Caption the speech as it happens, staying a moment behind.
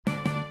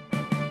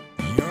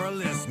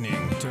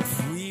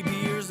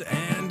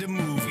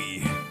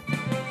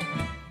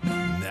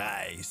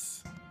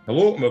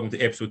Hello and welcome to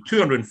episode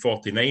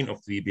 249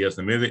 of Three Bears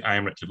the Movie. I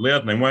am Richard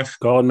Laird and I'm with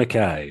Colin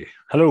Mackay.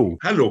 Hello.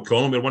 Hello,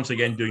 Colin. We're once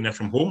again doing this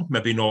from home.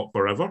 Maybe not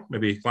forever.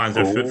 Maybe plans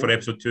are afoot for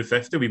episode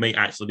 250. We might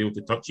actually be able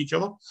to touch each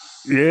other.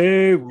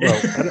 Yeah,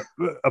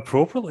 well,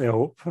 appropriately, I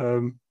hope.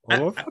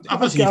 I've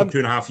been seeing you for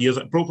 2.5 years.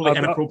 Appropriately,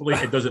 inappropriately,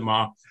 it doesn't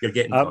matter. You're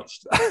getting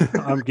touched.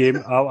 I'm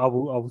game. I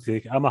will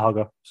take it. I'm a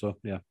hugger, so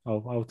yeah,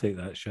 I'll take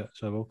that shit.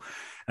 So I will.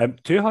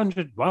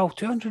 200. Wow,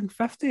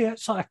 250.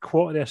 That's like a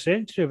quarter of a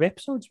century of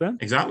episodes, man.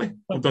 Exactly.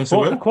 We've done so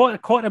well.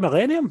 Quarter of a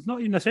millennium, not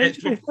even a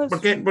century.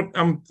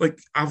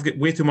 I've got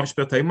way too much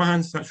spare time in my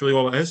hands. That's really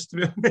all it is, to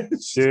be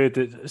honest. Dude,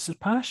 it's a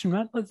passion,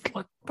 man.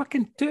 Like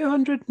fucking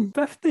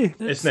 250.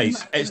 It's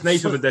nice. It's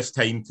nice over this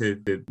time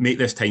to make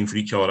this time for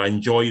each other. I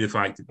enjoy the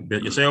fact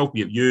that yourself,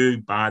 be it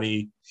you,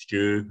 Barry,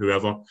 Stu,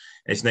 whoever.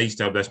 It's nice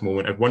to have this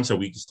moment. If once a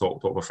week to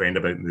talk to a friend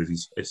about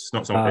movies. It's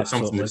not something. It's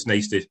something that's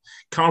nice to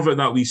carve out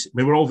that wee. I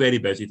mean, we're all very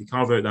busy. To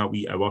carve out that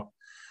wee hour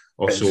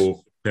or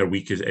so per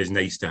week is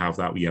nice to have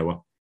that wee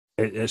hour.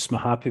 It's my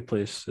happy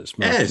place. It's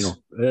my,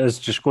 it's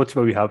just go to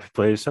my wee happy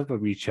place, have a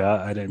wee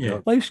chat, and then be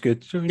like, life's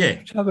good. So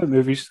chat about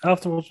movies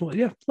afterwards.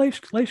 Yeah, life's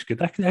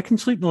good. I can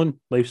sleep on.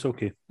 Life's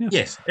okay. Yeah.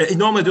 Yes, I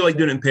normally do like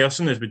doing it in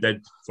person as we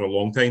did for a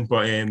long time,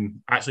 but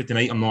actually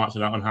tonight I'm not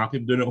actually that unhappy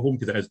with doing it at home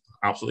because it is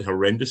absolutely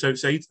horrendous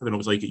outside. I don't know what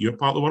it's like at your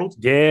part of the world.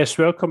 Yes,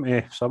 welcome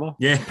to summer.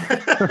 Yeah.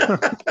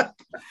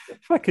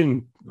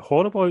 Fucking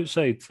horrible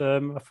outside.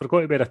 I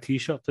forgot to wear a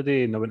t-shirt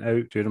today and I went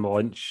out during my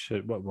lunch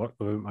at work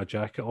without my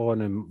jacket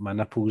on and my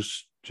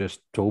nipples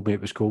just told me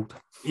it was cold.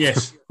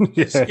 Yes.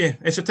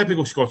 It's a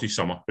typical Scottish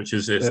summer, which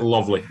is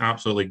lovely,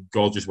 absolutely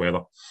gorgeous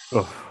weather.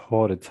 Oh,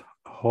 horrid.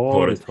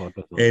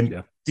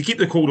 To keep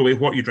the cold away,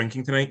 what are you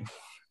drinking tonight?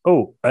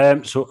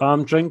 So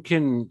I'm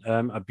drinking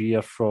a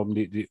beer from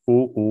the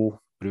OO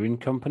Brewing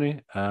Company,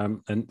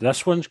 and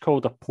this one's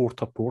called a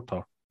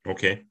Porter.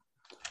 Okay.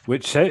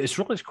 Which it's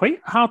quite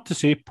hard to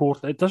say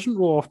porter. It doesn't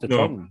roll off the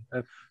tongue.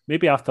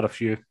 Maybe after a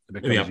few, it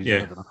becomes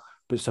easier.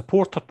 But it's a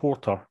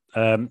porter,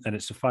 and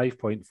it's a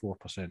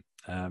 5.4%.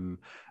 I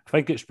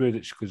think it's brewed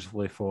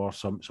exclusively for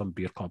some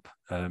beer club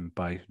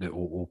by the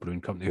OO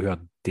Brewing Company, who are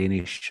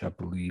Danish, I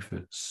believe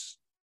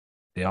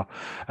they are.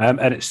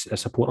 And it's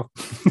a porter.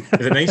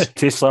 Is it nice? It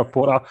tastes like a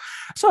porter.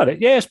 Sorry,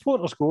 yes,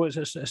 porters go.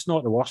 It's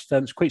not the worst.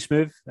 It's quite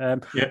smooth. I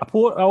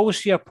always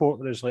see a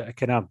porter as like a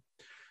kind of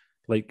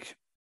like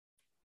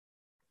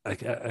a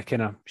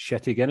kind of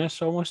shitty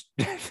Guinness almost.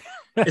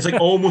 It's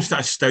like almost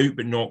a stout,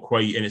 but not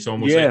quite. And it's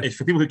almost like, it's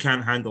for people who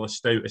can't handle a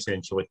stout,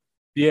 essentially.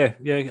 Yeah.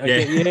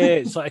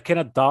 It's like a kind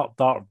of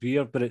dark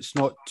beer, but it's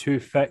not too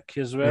thick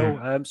as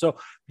well.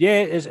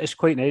 It's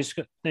quite nice.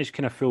 Got nice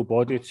kind of full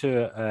body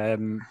to it.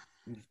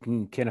 You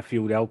can kind of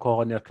feel the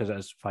alcohol in there because it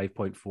is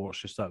 5.4.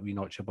 It's just that wee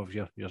notch above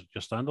your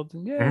standard.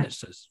 And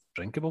it's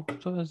drinkable.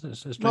 So it's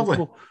drinkable.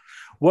 Lovely.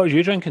 What are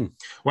you drinking?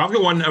 Well, I've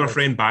got one that our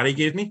friend Barry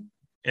gave me.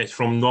 It's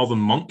from Northern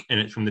Monk and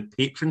it's from the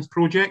Patrons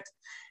Project.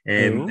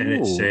 And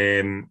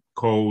it's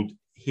called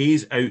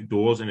Haze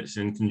Outdoors and it's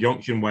in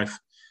conjunction with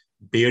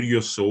Bare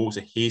Your Soul. It's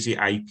a hazy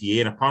IPA.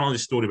 And apparently the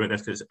story about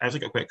this, because it's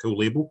actually got quite a cool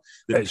label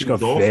that it's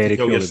got off to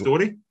tell your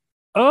story.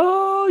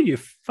 Oh, you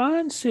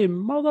fancy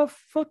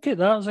motherfucker.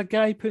 That's a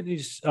guy putting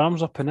his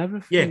arms up and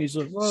everything. Yeah. He's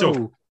like, whoa.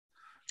 So,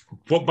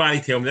 what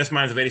Barry told me, this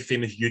man's a very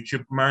famous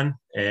YouTube man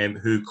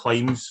who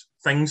climbs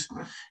things,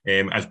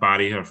 as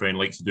Barry, our friend,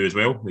 likes to do as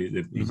well.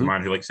 He's a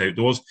man who likes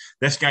outdoors.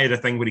 This guy had a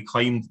thing where he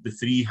climbed the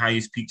 3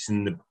 highest peaks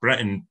in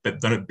Britain, but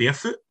done it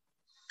barefoot.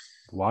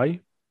 Why?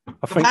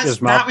 I think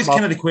that was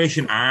kind of the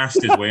question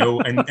asked as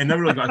well, and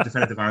never really got a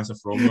definitive answer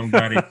from young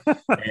Barry.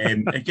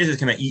 I guess it's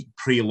kind of eat,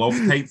 pray, love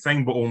type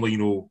thing, but only,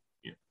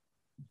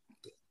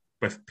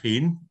 with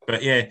pain.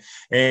 But it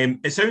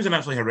sounds an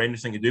absolutely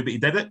horrendous thing to do, but he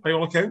did it by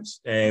all accounts.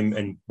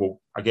 And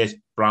well, I guess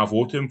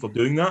bravo to him for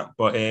doing that.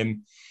 But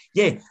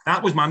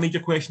that was my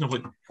major question of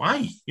like,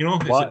 why?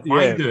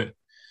 Why do it?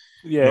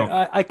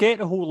 Yeah, I get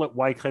the whole like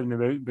why climb the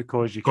mountain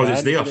because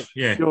it's there.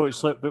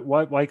 It's like, but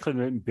why climb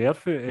the mountain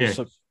barefoot? It's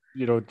like,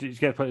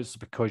 it's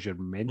because you're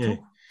mental.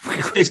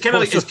 Yeah. It's kind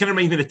of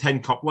reminds me of the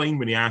Tin Cup line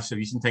when he asked, have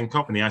you seen Tin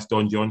Cup? And he asked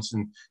Don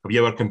Johnson, have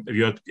you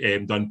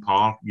ever done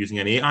par using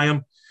an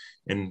 8-iron?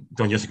 And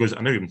Don Johnson goes,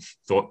 I never even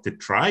thought to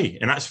try.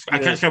 And I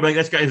can't describe like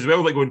this guy as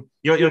well, like going,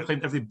 you're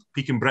climbing every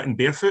peak in Britain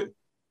barefoot?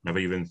 Never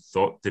even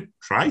thought to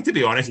try, to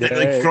be honest. Yeah,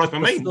 it crossed my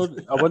mind.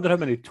 I wonder how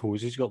many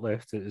toes he's got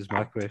left, is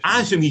my question. I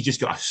assume he's just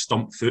got a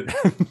stump foot.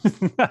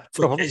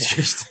 It's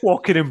just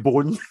walking in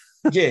bone.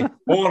 Yeah,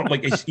 or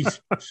like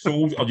his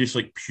soles are just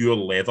like pure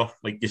leather,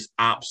 like just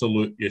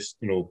absolute,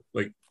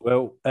 like.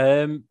 Well,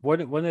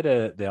 one of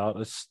the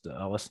artists that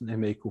I listen to,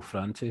 Michael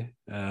Franti,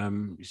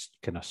 he's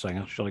kind of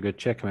singer, it's really good.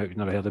 Check him out if you've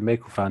never heard of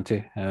Michael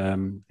Franti.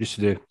 Used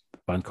to do a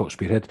band called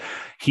Spearhead.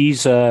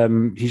 He's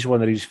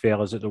one of these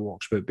fellas that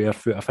walks about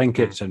barefoot. I think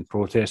it's in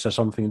protest or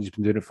something. He's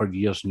been doing it for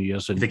years and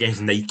years. And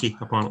against Nike,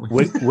 apparently.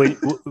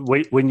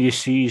 when you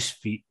see his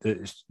feet,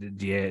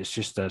 it's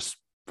just this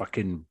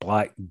fucking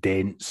black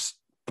dense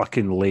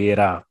fucking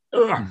layer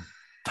of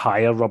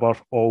tire rubber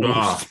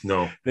almost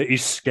no. that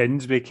his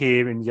skins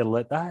became, and you're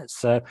like,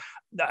 that's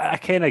I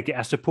kind of get,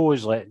 I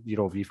suppose, like, you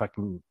know, if you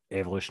fucking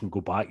evolution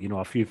go back, you know,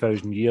 a few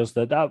thousand years,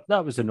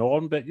 that was the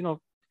norm, but you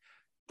know,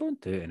 don't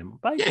do it anymore.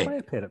 Buy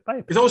a pair.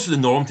 It's also the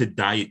norm to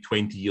die at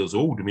 20 years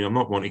old. I mean, I'm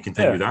not wanting to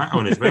continue that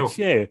on as well.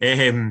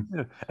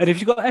 And if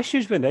you've got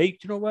issues with Nike,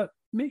 you know what?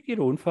 Make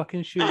your own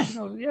fucking shoes.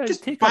 You know,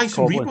 just take buy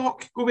some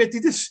Reebok. Go with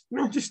Adidas. You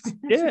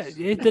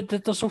know,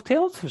 there's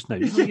alternatives now.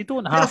 You know, you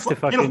don't have to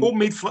fucking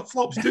homemade flip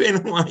flops. Do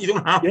anything like that.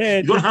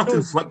 You don't have to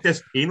inflict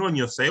this pain on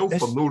yourself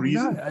for no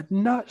reason.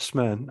 Nuts,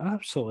 man.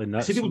 Absolutely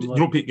nuts. See, people,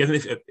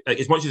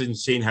 as much as it's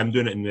insane him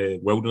doing it in the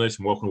wilderness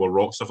and walking over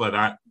rocks, stuff like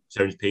that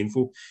sounds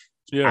painful.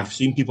 Yeah. I've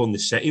seen people in the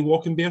city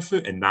walking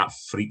barefoot, and that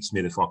freaks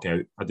me the fuck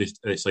out.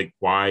 It's like,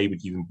 why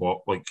would you even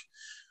walk? Like,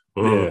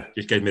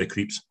 just gives me the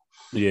creeps.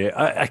 Yeah,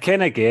 I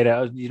kind of get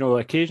it. You know,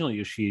 occasionally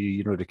you see,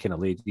 you know, the kind of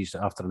ladies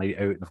after a night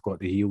out and they've got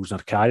the heels and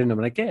they're carrying them,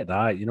 and I get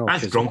that. You know,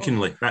 that's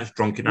drunkenly. That's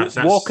drunken. That's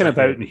walking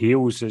about in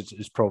heels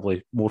is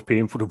probably more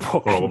painful than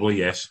walking. Probably,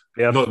 yes.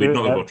 Not that we've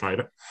not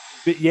tried it.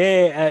 But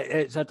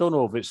yeah, I don't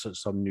know if it's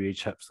some new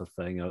age hipster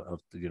thing or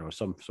you know,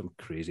 some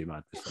crazy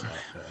madness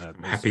like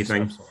that. Happy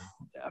thing.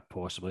 Yeah,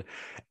 possibly.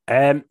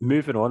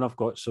 Moving on, I've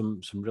got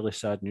some really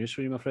sad news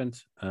for you, my friend.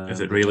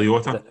 Is it Ray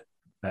Liotta?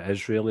 It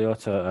is Ray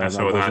Liotta. I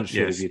wasn't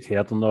sure if you'd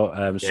heard or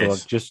not. Yes. So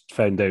I've just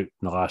found out in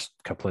the last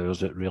couple of hours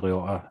that Ray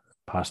Liotta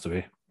passed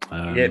away.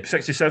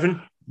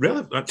 67.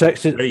 Really? That's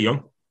 60, very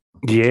young.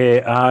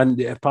 Yeah, and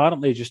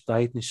apparently just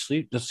died in his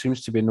sleep. There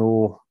seems to be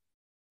no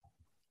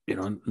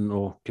rhyme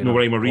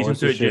or reason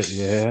to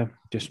it.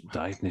 Just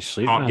died in his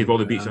sleep. Gave all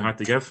the beats I had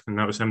to give, and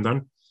that was him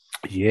done.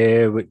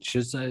 Yeah, which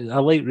is I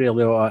like Ray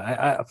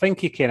Liotta. I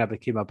think he kind of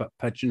became a bit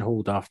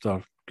pigeonholed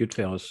after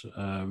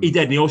Goodfellas. He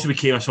did, and he also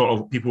became a sort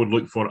of, people would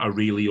look for a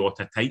Ray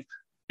Liotta type,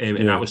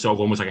 and that was sort of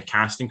almost like a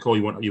casting call.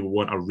 You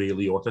want a Ray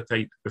Liotta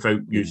type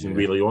without using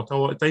Ray Liotta a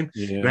lot of the time.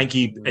 Yeah. I think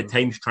he at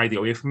times tried to get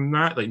away from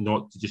that, like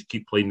not to just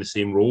keep playing the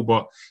same role,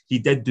 but he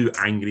did do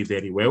Angry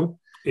very well.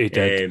 He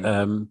did.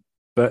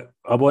 But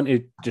I want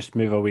to just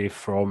move away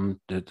from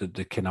the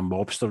kind of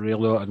mobster Ray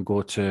Liotta and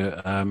go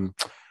to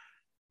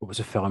what was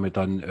the film he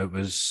done? It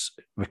was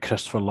with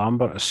Christopher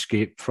Lambert,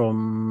 Escape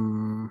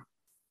from...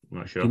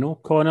 Not sure.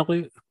 Pinot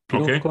Connolly,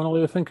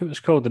 I think it was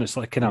called, and it's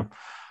like kind of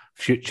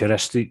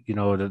futuristic. You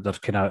know, they're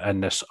kind of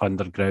in this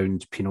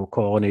underground penal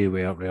colony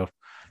where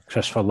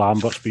Christopher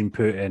Lambert's been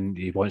put in.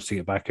 He wants to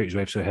get back out his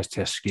wife, so he has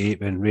to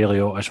escape. And Ray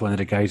Liotta's one of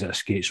the guys that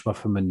escapes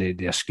with him, and they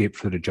escape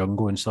through the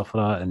jungle and stuff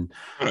like that. And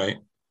all right.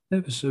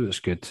 It was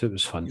good. It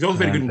was fun. He's also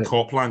very good in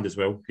Copland as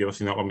well. Have you ever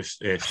seen that one with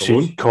Stallone?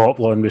 Seen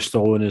Copland with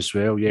Stallone as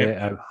well.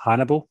 Yeah,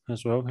 Hannibal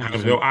as well. I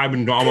was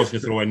going to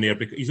throw in there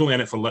because he's only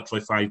in it for literally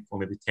 5 or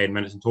maybe 10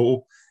 minutes in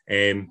total.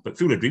 But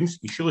Field of Dreams,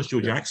 he's sure as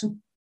Joe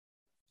Jackson.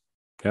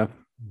 Yeah.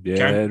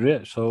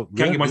 So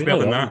can't get much better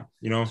than that,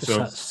 you know. It's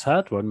so a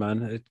sad one,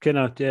 man. It kind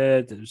of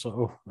it was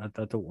like,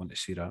 I don't want to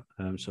see that.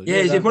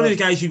 He's one of the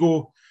guys you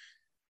go.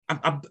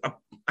 I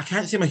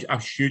can't say I'm a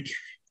huge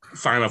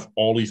fan of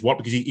all his work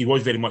because he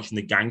was very much in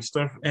the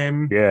gangster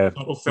sort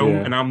of film,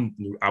 and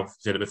I've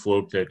said it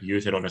before to you,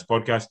 said on this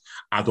podcast,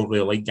 I don't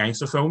really like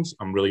gangster films.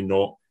 I'm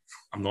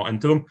not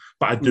into them,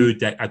 but I do.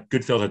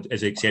 Goodfellas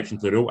is an exception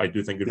to the rule. I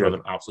do think Goodfellas is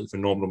an absolutely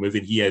phenomenal movie,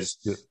 and he is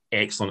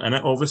excellent in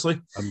it, obviously.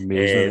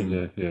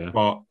 Amazing,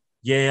 But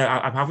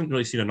I haven't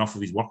really seen enough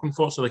of his work,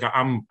 unfortunately. Like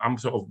I'm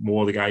sort of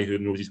more the guy who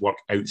knows his work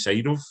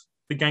outside of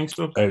the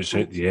gangster.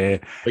 Outside,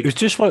 it was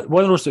just one of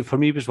those that for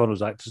me was one of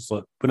those actors.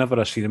 Like whenever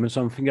I see him in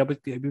something, it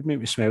would make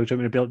me smile. I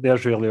mean,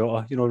 there's Ray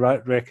Liotta. You know,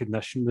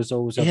 recognition was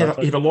always. He had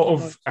a lot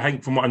of. I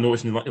think from what I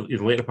noticed in the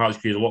later parts,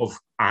 he had a lot of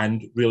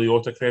Ray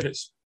Liotta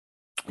credits.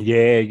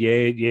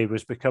 Yeah,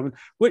 was becoming,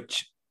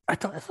 which I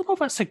don't know if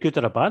that's a good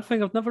or a bad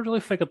thing. I've never really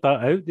figured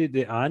that out.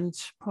 The and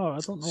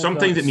part, I don't know.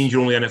 Sometimes it means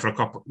you're only in it for a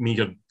couple. Means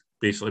you're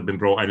basically been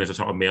brought in as a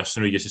sort of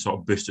mercenary just to sort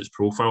of boost its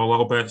profile a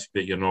little bit,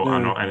 but you're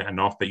not in it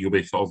enough. But you'll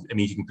be sort of. It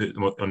means you can put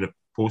them on the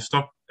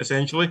poster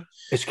essentially.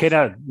 It's kind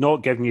of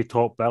not giving you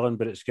top billing,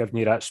 but it's giving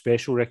you that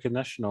special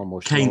recognition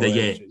almost. Kind of,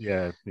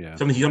 yeah.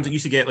 Something you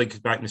used to get like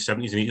back in the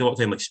 70s and 80s, a lot of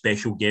time like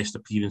special guest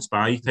appearance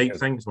by type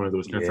thing. It's one of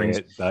those kind of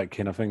things. That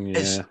kind of thing. Yeah.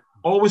 It's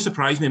always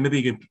surprised me.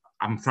 Maybe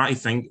I'm trying to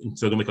think, and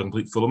so I don't make a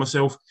complete fool of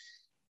myself.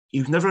 He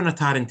was never in a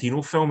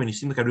Tarantino film, and he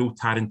seemed like a real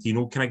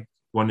Tarantino kind of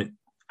one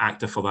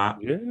actor for that.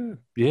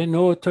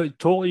 No,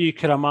 totally. You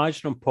can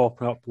imagine him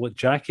popping up. Like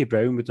Jackie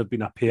Brown would have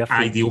been a perfect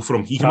ideal for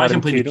him. You can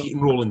imagine playing the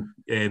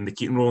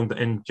Keaton role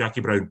in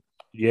Jackie Brown.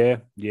 Yeah,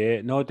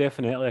 no,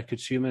 definitely. I could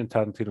see him in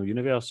Tarantino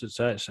universe.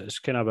 It's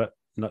kind of a bit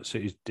nuts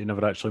that he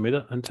never actually made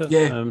it into.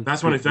 Yeah,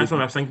 that's what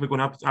I think we're going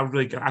to have.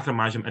 I can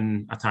imagine him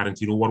in a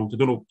Tarantino world. I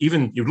don't know.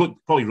 Even you'd look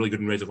probably really good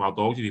in Reservoir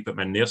Dogs if you put him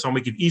in there.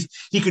 Somewhere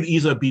he could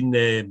easily have been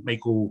the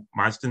Michael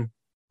Madsen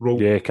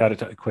role. Yeah,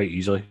 character quite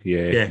easily.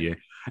 Yeah.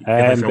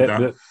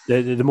 But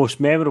the most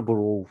memorable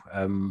role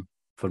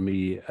for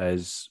me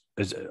is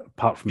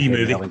apart from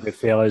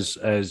Goodfellas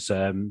is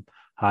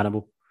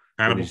Hannibal.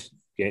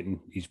 getting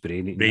his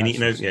brain eaten. Brain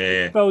eaten out,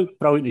 yeah.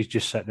 Brilliant. He's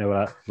just sitting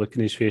there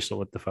looking at his face like,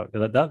 what the fuck?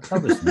 Like,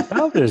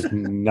 that was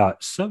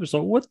nuts. That was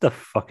like, what the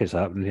fuck is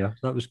happening here?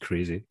 That was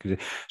crazy.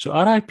 So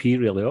R.I.P.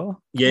 really are.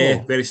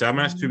 Yeah, very sad.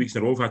 That's 2 weeks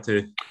in a row I've had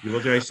to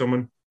eulogise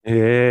someone.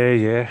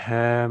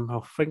 Yeah.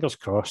 Well, fingers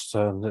crossed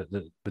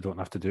that we don't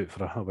have to do it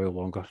for a while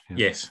longer. Yeah.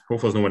 Yes,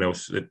 hopefully there's no one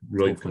else that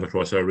really comes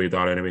across our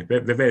radar anyway.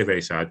 They're very,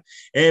 very sad.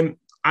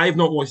 I've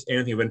not watched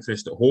anything of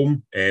interest at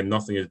home.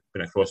 Nothing has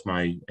been across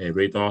my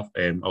radar.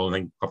 Other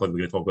than a couple of we're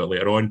going to talk about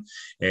later on.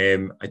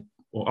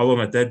 Other than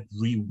I did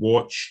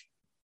re-watch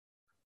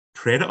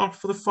Predator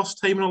for the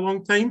first time in a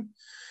long time.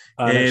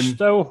 And it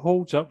still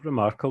holds up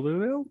remarkably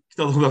well.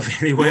 Still holds up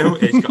very well.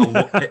 It's got a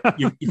lot,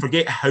 you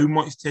forget how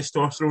much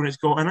testosterone it's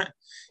got in it.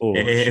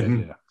 Shit,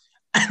 yeah.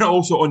 And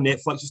also on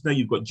Netflix just now,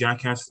 you've got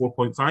Jackass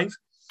 4.5.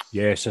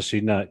 Yes, I've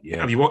seen that.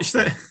 Yeah. Have you watched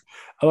it?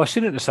 Oh, I've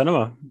seen it in the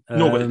cinema.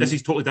 No, but this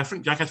is totally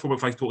different. Jackass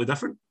 4.5 is totally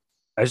different.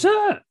 Is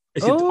it?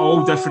 It's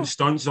all different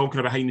stunts, all kind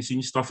of behind the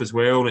scenes stuff as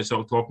well. And it's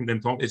all talking.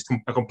 It's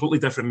a completely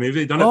different movie.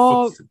 They've done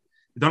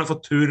it for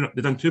two.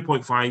 They've done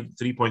 2.5,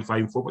 3.5,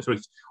 and 4. So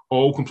it's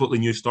all completely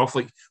new stuff.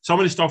 Like some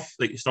of the stuff,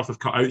 they've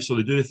cut out. So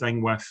they do the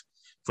thing with,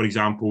 for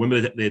example,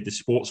 remember the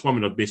sports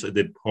one, where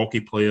basically the hockey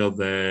player,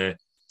 the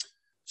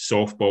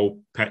softball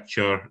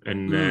pitcher,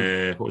 and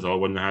what was the other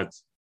one they had?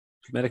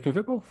 American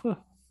football?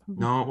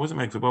 No, it wasn't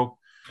American football.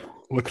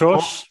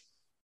 Lacrosse?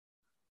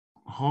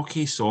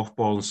 Hockey,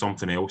 softball, and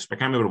something else. But I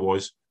can't remember what it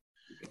was.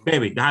 But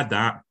anyway, they had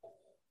that.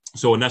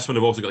 So in this one,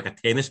 they've also got like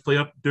a tennis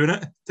player doing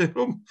it to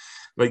them,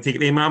 like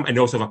taking aim at him, and they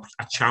also have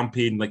a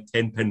champion like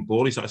 10-pin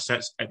ball. He sort of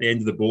sits at the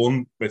end of the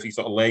bone with his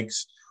sort of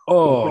legs.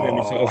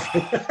 So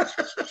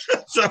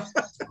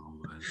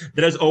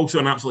there is also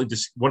an absolutely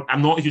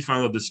I'm not a huge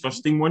fan of the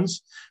disgusting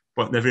ones,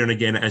 but every now and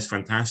again it is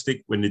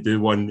fantastic when they do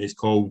one. It's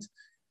called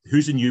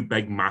 "Who's the new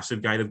big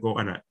massive guy they've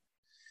got in it?"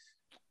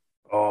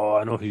 Oh,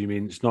 I know who you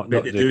mean. It's not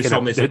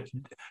the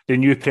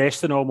new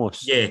Preston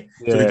almost. Yeah.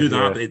 So they do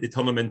that, but they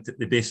turn them into,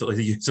 they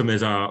basically use them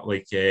as a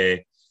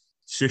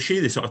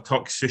sushi. They sort of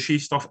tuck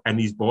sushi stuff in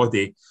his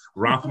body,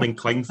 wrap him in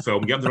cling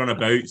film, get him to run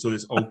about so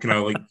it's all kind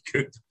of like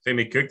cooked,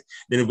 semi-cooked.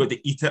 Then they've got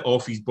to eat it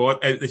off his body.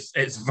 It's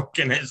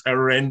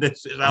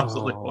horrendous. It's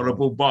absolutely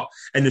horrible. But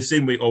in the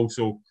same way,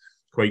 also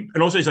quite.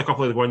 And also, it's a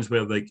couple of the ones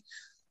where like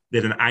they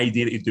had an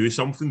idea to do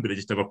something, but it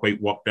just never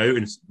quite worked out.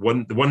 And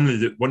the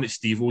one that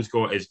Steve-O's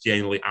got is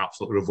generally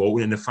absolutely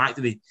revolting. And the fact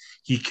that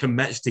he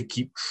commits to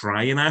keep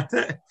trying at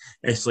it,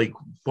 it's like,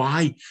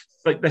 why?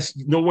 Like this,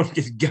 no one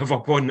can give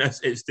up on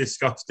this. It's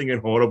disgusting and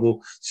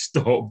horrible.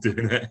 Stop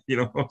doing it,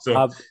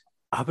 So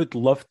I would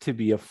love to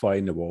be a fly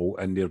in the wall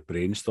in their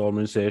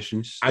brainstorming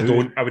sessions. I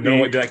would not want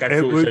to be like, I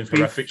feel it sounds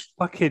horrific.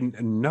 Fucking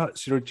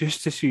nuts,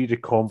 just to see the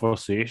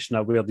conversation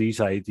where these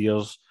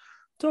ideas,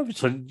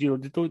 obviously,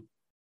 they don't.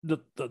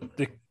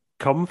 They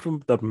come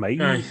from their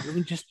mind. Aye. I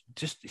mean, just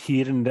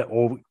hearing that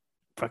all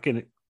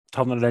fucking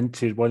turning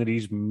into one of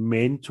these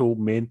mental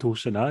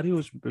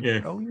scenarios would be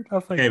brilliant, I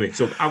think. Anyway,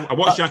 so I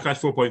watched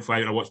Jackass 4.5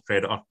 and I watched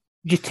Predator.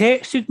 You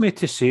texted me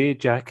to say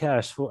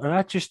Jackass 4,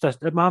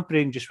 and my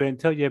brain just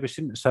went, "Tell you, we've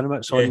seen it in the cinema."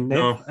 It's on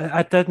Netflix.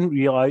 I didn't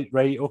realise.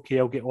 Right, okay,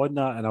 I'll get on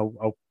that and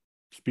I'll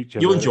speak to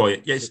you. You'll enjoy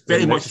it. Yeah, it's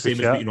very much the same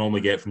as what you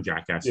normally get from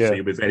Jackass. So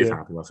you'll be very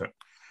happy with it.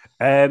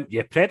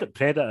 Predator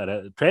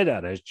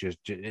is just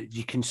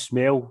you can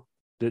smell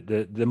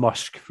the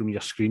musk from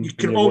your screen. You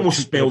can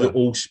almost smell the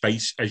Old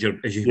Spice as you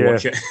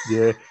watch it.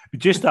 Yeah,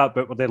 just that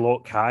bit where they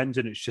lock hands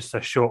and it's just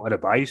a shot of the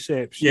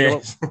biceps. Yeah,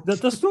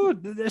 there's no.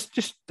 It's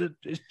just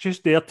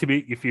there to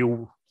make you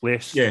feel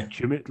less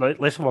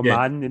less of a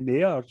man than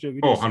they are.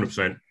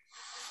 100%.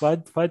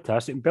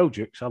 Fantastic. And Bill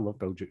Dukes, I love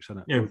Bill Dukes in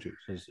it. Yeah. Bill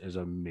Dukes is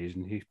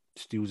amazing. He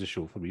steals the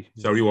show for me.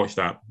 So I rewatched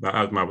that.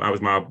 That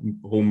was my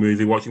home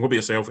movie watching. What about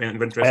yourself? Anything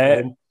of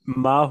interest?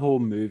 My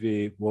home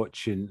movie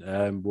watching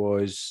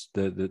was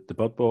the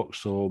Bird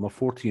Box. So my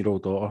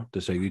 14-year-old daughter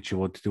decided she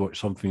wanted to watch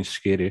something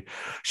scary.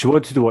 She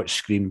wanted to watch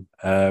Scream,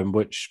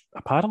 which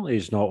apparently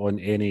is not on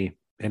any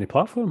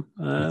platform.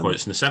 Because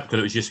it's in the set, because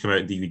it was just come out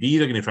in DVD.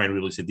 They're going to try and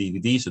release a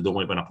DVD, so they don't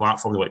want it on a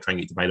platform. They want to try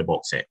and get you to buy the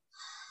box set.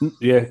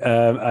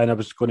 Yeah, and I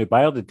was going to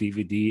buy her the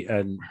DVD,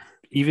 and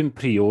even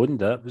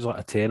pre-owned it was like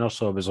a tenner.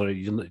 So it was like,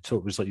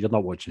 you're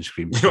not watching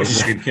Scream. That's what.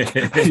 Is it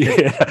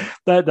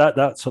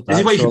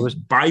why you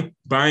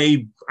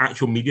buy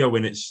actual media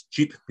when it's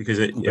cheap, because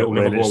it will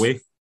never go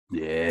away?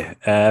 Yeah.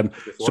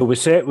 So we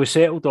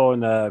settled on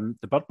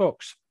the Bird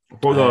Box.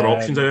 What were the other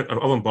options? Other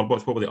than Bird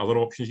Box, what were the other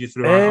options you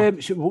threw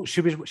at? She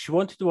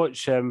wanted to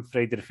watch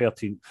Friday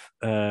the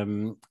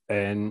 13th,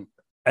 and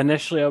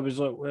initially I was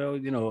like, well,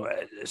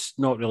 it's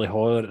not really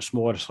horror, it's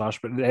more slash.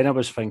 But then I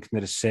was thinking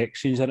there are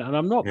sex scenes in it, and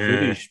I'm not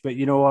prudish, but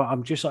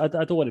I'm just, I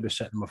don't want to be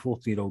sitting with my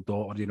 14-year-old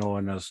daughter,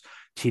 and there's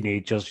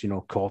teenagers,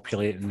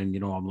 copulating,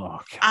 and I'm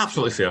like,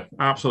 absolutely fair.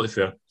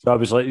 So I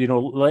was like,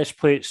 let's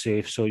play it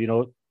safe. So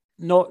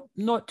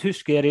not too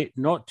scary,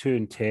 not too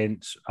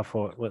intense. I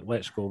thought,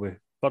 let's go with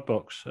Bird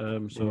Box.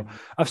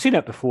 I've seen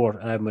it before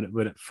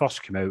when it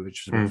first came out,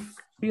 which was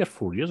 3 or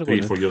 4 years ago. 3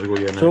 or 4 years ago,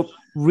 yeah. So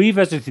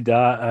revisited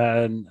that,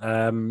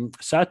 and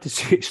sad to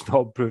say it's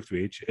not improved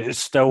wage. It's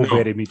still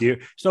very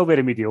mediocre. Still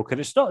very mediocre.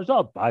 It's not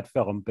a bad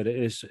film, but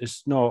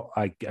it's not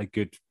a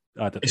good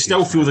adaptation. It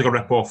still feels like a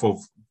rip-off of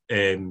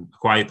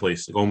Quiet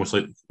Place. Like almost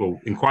like, well,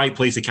 in Quiet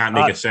Place they can't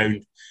make a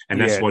sound, and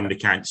this one they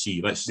can't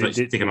see. Let's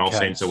take another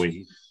sense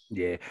away.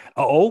 Yeah, it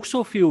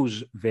also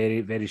feels very,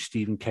 very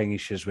Stephen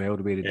Kingish as well.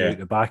 The way they do it,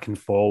 the back and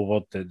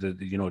forward,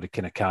 the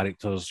kind of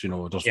characters.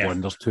 There's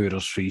 1, there's 2,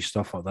 there's 3,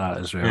 stuff like that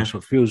as well. Yeah. So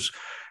it feels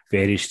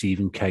very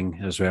Stephen King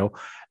as well.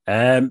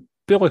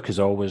 Bullock is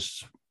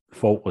always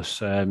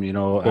faultless. And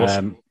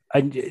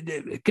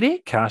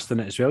great cast in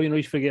it as well.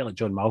 You forget like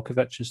John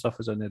Malkovich and stuff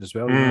is in there as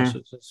well.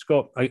 So it's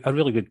got a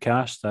really good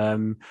cast.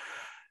 And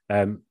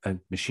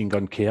Machine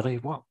Gun Kelly.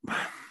 What?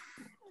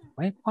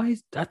 Why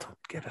is I don't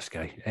get this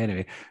guy.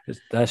 Anyway,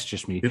 that's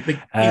just me.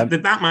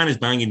 That man is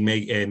banging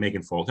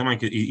Megan Fox. I mean,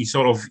 he's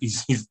as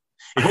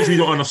much as we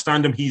don't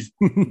understand him, he's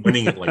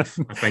winning at life.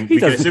 I think he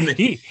doesn't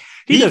care.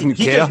 He does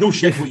no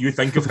shit what you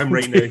think of him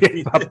right now.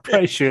 I'm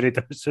pretty sure he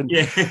doesn't.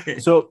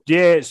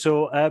 Yeah.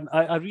 So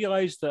I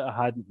realised that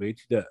I hadn't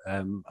rated it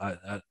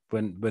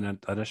when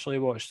I initially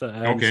watched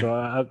it. So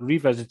I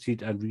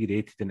revisited and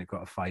re-rated, and it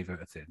got a 5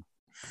 out of 10.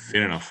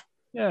 Fair enough.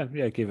 Yeah,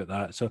 I gave it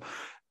that. So.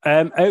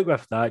 Out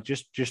with that,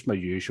 just my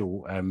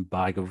usual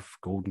bag of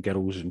Golden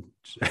Girls and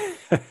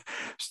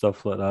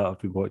stuff like that. I've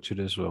been watching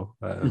as well.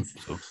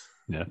 So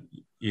yeah,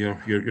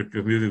 your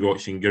movie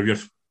watching, your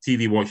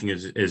TV watching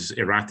is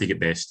erratic at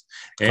best.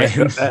 It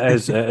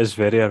is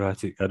very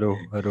erratic. I know.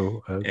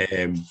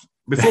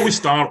 Before we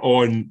start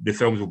on the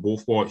films we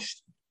both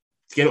watched,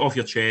 to get it off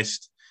your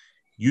chest,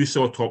 you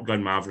saw Top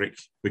Gun Maverick.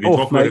 We're going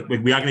to talk about it.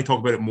 We are going to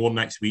talk about it more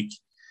next week.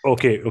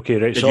 Okay,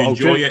 right. Did you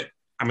enjoy it?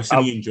 I'm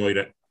assuming you enjoyed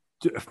it.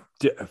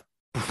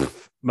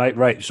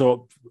 Right,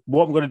 so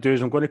what I'm going to do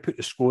is I'm going to put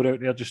the score out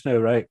there just now,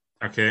 right?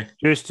 Okay.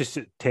 Just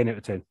to 10 out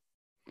of 10.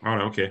 All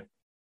right, okay.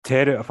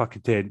 10 out of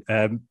fucking 10.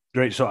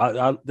 Right, so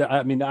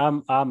I mean,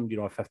 I'm a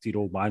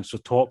 50-year-old man, so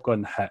Top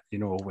Gun hit,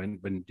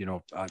 when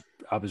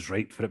I was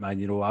right for it, man.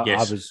 I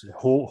was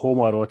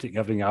homoerotic,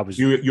 everything. I was.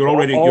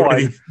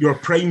 You're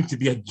primed to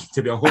be a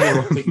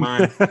homoerotic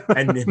man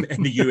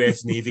in the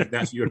US Navy.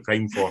 That's what you're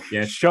primed for.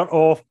 Yeah. Shirt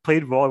off,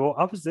 played volleyball.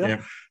 I was there.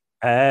 Yeah.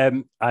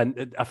 And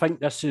I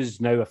think this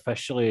is now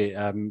officially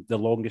the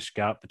longest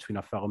gap between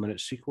a film and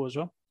its sequel as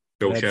well.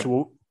 Bullshit.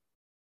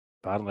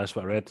 Apparently that's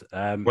what I read.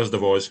 Wizard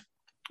of Oz.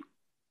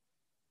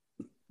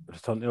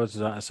 Return to Oz, is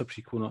that a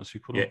sequel, not a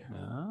sequel? Yeah.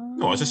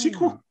 No, it's a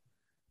sequel.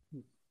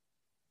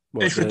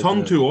 It's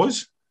Return to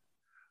Oz.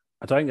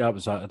 I think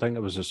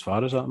it was as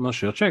far as that. I'm not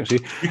sure. Check. See.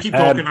 You keep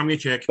talking. I'm going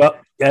to check. But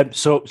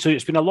so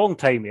it's been a long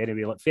time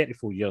anyway, like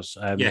 34 years.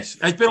 Yes,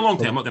 it's been a long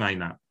time. I'm not denying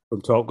that.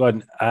 From Top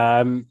Gun,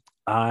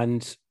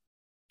 and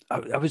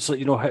I was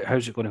like,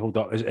 how's it going to hold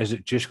up? Is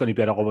it just going to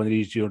be another one of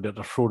these? They're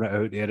throwing it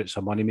out there. It's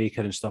a moneymaker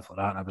and stuff like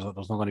that. And I was like,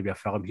 there's not going to be a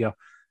film here.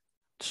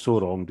 So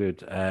wrong, dude.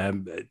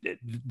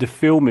 The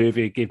full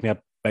movie gave me a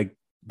big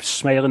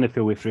smile in the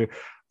full way through.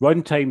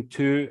 Runtime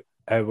 2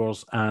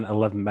 hours and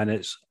 11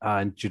 minutes.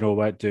 And you know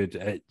what, dude?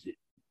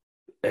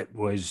 It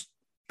was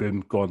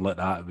boom, gone like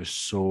that. It was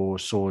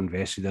so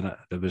invested in it.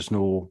 There was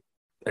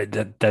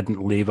it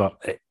didn't leave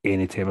at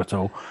any time at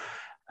all.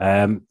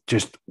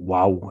 Just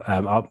wow.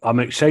 I'm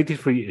excited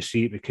for you to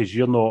see it because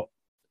you're not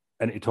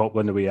into Top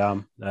Gun the way I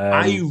am.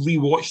 I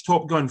rewatched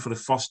Top Gun for the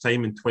first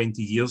time in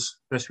 20 years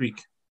this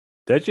week.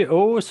 Did you?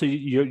 Oh, so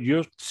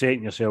you're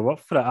setting yourself up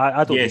for it.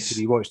 I don't need to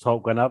rewatch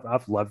Top Gun.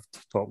 I've lived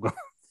Top Gun.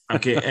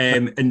 Okay,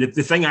 and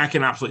the thing I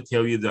can absolutely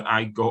tell you that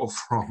I got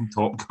from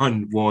Top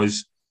Gun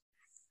was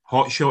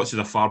Hot Shots is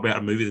a far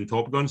better movie than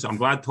Top Gun. So I'm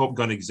glad Top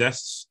Gun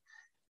exists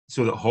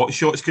so that Hot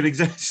Shots could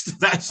exist.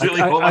 That's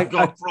really what I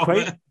got from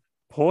it.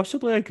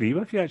 Possibly agree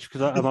with you, actually,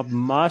 because I'm a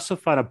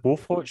massive fan of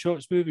both Hot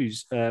Shots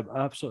movies. I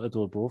absolutely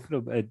adore both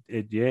of them.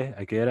 Yeah,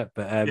 I get it.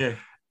 But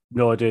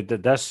no, dude,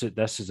 this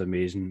is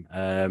amazing.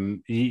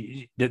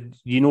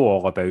 You know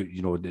all about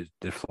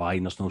the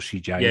flying. There's no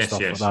CGI and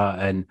stuff like that,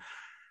 and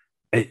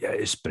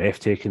it's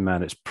breathtaking,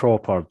 man. It's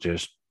proper,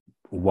 just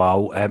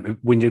wow.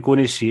 When you're going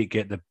to see it,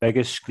 get the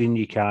biggest screen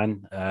you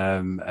can,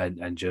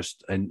 and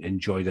just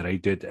enjoy the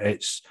ride, dude.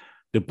 It's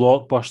the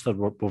blockbuster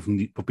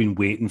we've been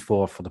waiting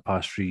for the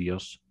past 3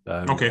 years.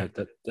 Okay,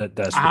 I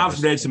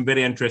have read some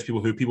very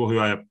interesting people who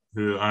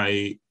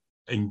I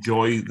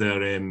enjoy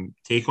their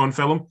take on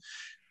film,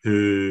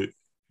 who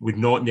would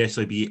not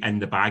necessarily be in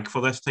the bag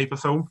for this type of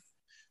film,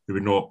 who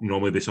would not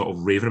normally be sort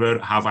of raving about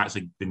it, have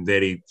actually been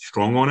very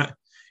strong on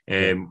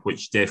it,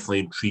 which definitely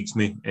intrigues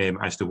me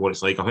as to what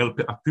it's like. I've heard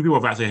a few people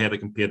have actually heard it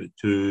compared it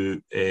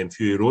to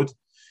Fury Road,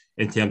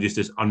 in terms of just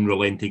this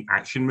unrelenting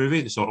action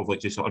movie that sort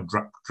of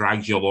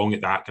drags you along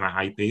at that kind of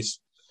high pace.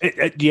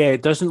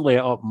 It doesn't let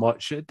up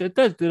much.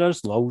 There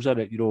is lulls in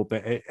it,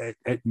 but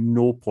at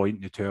no point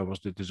in the 2 hours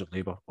does it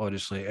labour.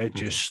 Honestly, it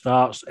just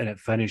starts and it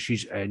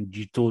finishes, and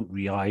you don't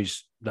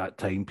realise that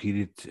time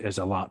period is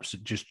elapsed.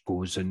 It just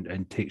goes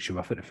and takes you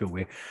with it the full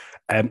way.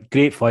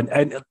 Great fun,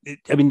 and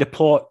I mean the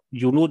plot.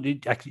 You'll know.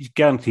 I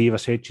guarantee if I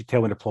said to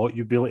tell me the plot,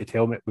 you'd be able to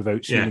tell me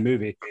without seeing the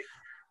movie.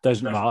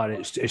 Doesn't matter.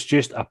 It's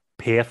just a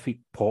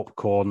perfect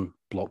popcorn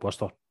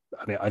blockbuster.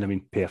 I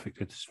mean,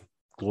 perfect. It's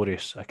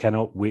glorious. I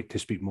cannot wait to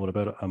speak more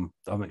about it.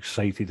 I'm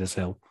excited as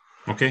hell.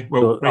 Okay,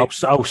 well, so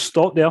right. I'll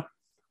stop there.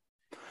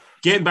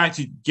 Getting back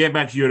to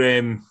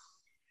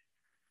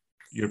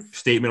your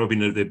statement of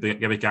being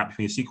the gap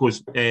between the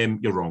sequels,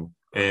 you're wrong.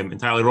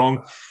 Entirely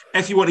wrong.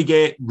 If you want to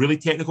get really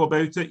technical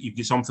about it, you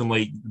get something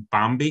like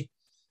Bambi.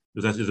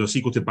 There's a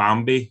sequel to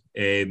Bambi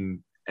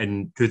in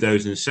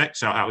 2006.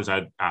 That was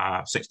a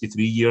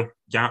 63-year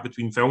gap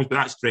between films, but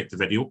that's direct to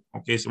video.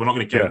 Okay, so we're not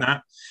going to count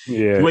that. If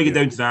you want to get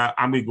down to that,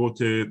 I'm going to go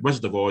to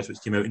Wizard of Oz,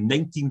 which came out in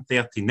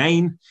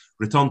 1939.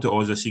 Return to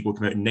Oz, a sequel,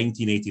 came out in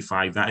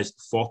 1985. That is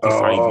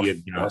 45-year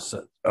gap.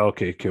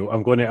 Okay, cool.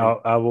 I'm going to.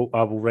 I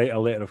will write a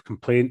letter of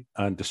complaint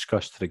and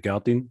discuss to the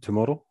Guardian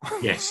tomorrow.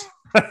 Yes.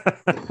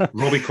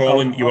 Robbie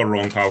Collin, you were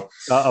wrong, Carl.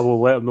 I will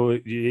let him know.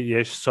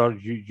 Yes, sir.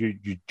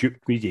 You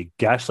duped me. You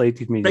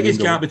gaslighted me. Biggest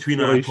gap between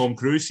a Tom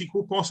Cruise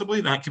sequel, possibly.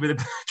 That could be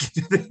the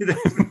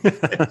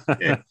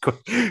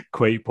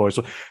quite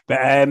possible.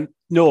 But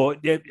no,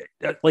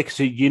 like I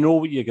say, you know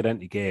what you're going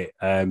to get,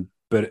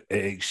 but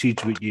it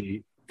exceeds what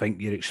you think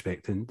you're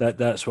expecting.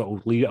 That's what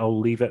I'll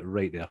leave it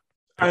right there.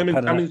 I'm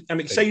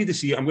excited to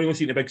see it. I'm going to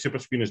see it in a big super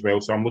screen as well,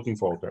 so I'm looking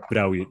forward to it.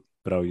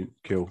 Brilliant,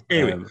 cool.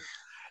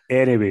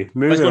 Anyway,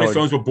 moving let's go on. to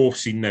films we've both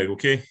seen now,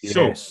 okay? Yes.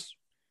 So,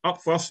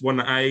 up first, one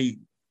that I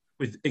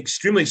was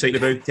extremely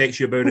excited about, text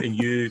you about it, and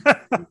you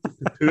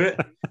poo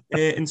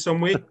it in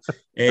some way.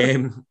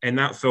 And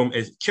that film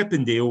is Chip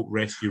 'n Dale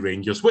Rescue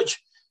Rangers,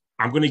 which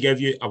I'm going to give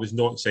you, I was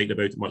not excited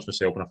about it much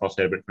myself when I first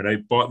heard it come out,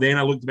 but then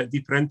I looked a bit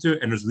deeper into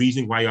it, and there's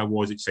reason why I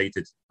was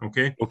excited,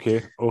 okay?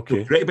 Okay. So,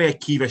 directed by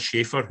Akiva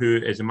Schaffer, who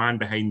is the man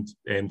behind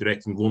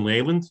directing Lonely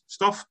Island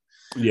stuff.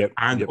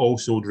 And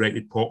also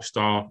directed Pop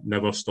Star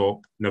Never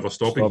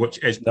Stopping,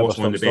 which is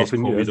possibly one of the best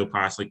comedies of the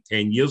past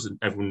 10 years,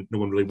 and no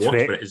one really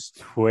watched, but it's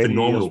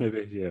phenomenal. But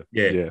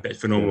it's a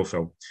phenomenal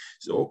film.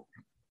 So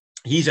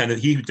he's in it.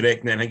 He was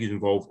directing it. I think he's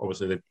involved.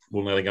 Obviously, the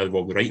Lonely Island got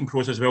involved in the writing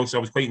process as well. So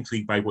I was quite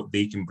intrigued by what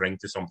they can bring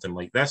to something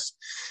like this.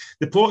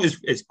 The plot is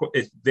it's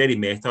very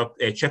meta.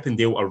 Chip and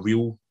Dale are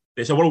real.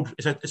 It's a world.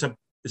 It's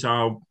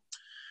a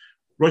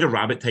Roger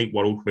Rabbit type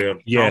world where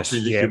cartoons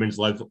and humans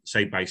live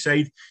side by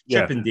side.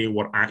 Chip and Dale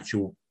were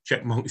actual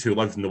chipmunks who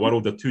lived in the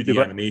world. They're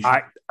 2D animation.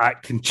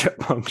 Acting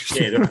chipmunks.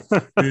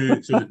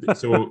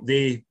 So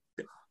they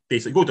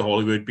basically go to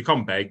Hollywood,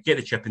 become big, get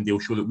the Chip and Dale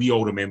show that we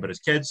all remember as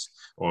kids,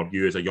 or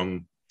you as a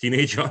young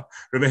teenager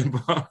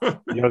remember.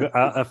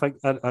 I think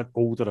an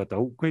older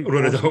adult. Chip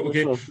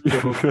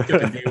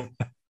and Dale.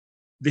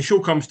 The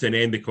show comes to an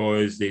end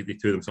because the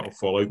two of them sort of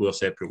fall out, go their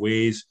separate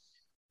ways.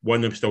 One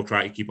of them still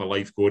trying to keep a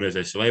life going as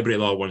a celebrity.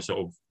 The other one sort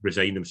of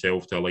resigned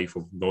himself to a life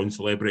of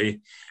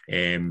non-celebrity.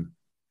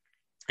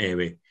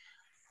 Anyway,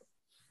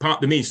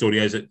 the main story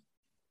is that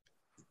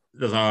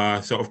there's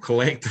a sort of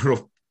collector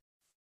of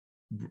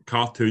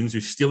cartoons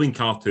who's stealing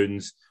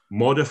cartoons,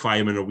 modify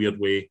them in a weird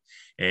way,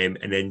 and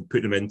then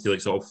put them into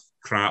sort of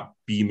crap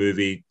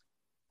B-movie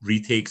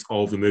retakes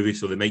of the movie.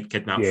 So they might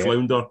kidnap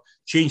Flounder,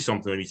 change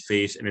something on his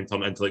face, and then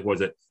turn it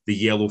into the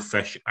yellow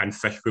fish and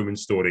fish woman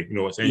story.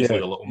 Essentially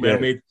the Little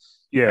Mermaid.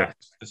 Yeah,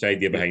 that's the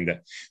idea behind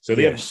it. So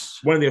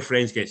one of their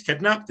friends gets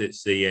kidnapped.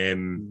 It's the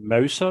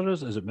Mouser,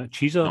 is it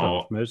Cheeser?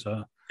 No,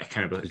 Mouser. I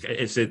can't remember.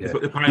 It's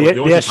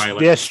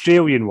the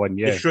Australian one.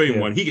 Yeah, the Australian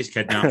one. He gets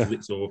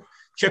kidnapped. So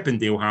Chip and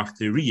Dale have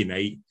to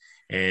reunite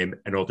in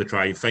order to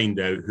try and find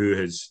out who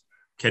has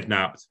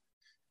kidnapped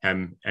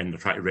him, and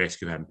try to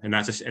rescue him. And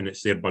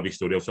it's their buddy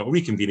story of sort of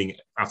reconvening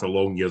after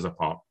long years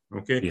apart.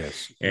 Okay.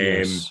 Yes.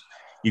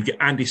 You get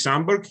Andy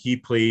Samberg. He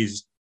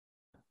plays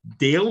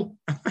Dale,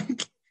 I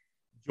think.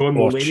 John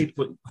Mulaney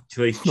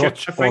plays Chip,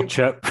 I think.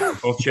 Chip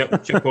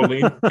or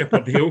Lane, Chip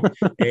or Dale.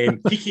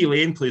 Kiki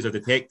Lane plays a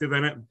detective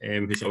in it,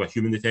 who's sort of a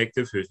human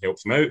detective who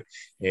helps him out.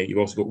 You've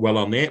also got Will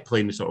Arnett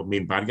playing the sort of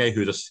main bad guy,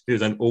 who's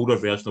an older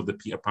version of the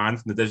Peter Pan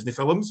from the Disney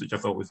films, which I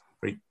thought was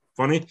quite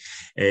funny.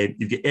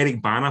 You've got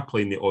Eric Bana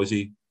playing the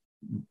Aussie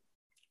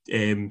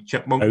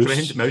chipmunk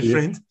mouse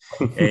friend.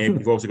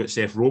 You've also got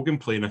Seth Rogen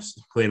playing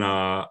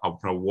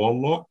a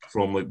warlock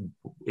from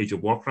Age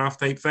of Warcraft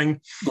type thing.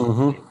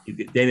 You've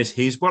got Dennis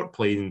Haysbert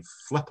playing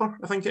Flipper,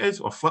 I think it is,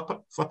 or Flip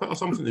It or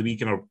something, the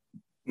weekend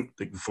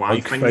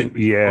fly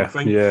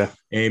thing.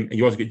 And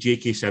you also got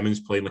J.K. Simmons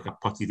playing a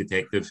putty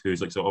detective who's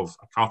sort of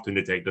a cartoon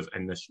detective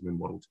in this human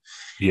world.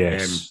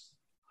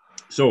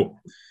 So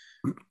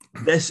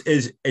this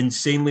is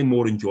insanely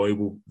more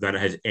enjoyable than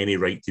it has any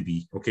right to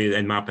be. Okay,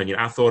 in my opinion,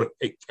 I thought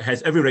it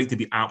has every right to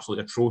be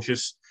absolutely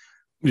atrocious.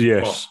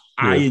 Yes,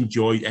 I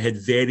enjoyed. It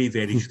had very,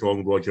 very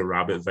strong Roger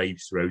Rabbit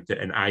vibes throughout it,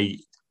 and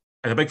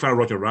as a big fan of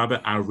Roger Rabbit,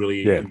 I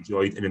really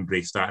enjoyed and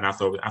embraced that, and I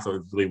thought it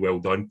was really well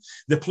done.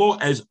 The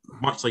plot is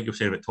much like you're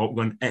saying about Top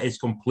Gun. It is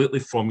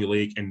completely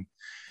formulaic and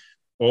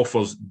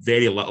offers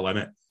very little in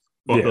it.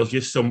 But there's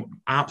just some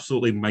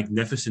absolutely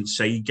magnificent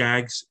side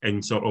gags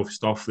and sort of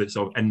stuff that's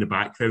sort of in the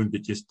background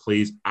that just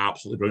plays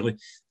absolutely brilliantly.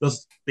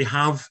 They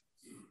have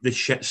the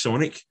shit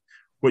Sonic,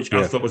 which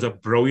I thought was a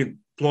brilliant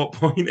plot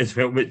point as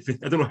well.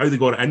 I don't know how they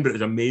got it in, but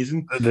it's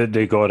amazing.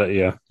 They got it,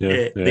 yeah.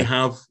 They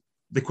have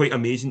the quite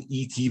amazing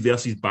E.T.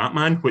 versus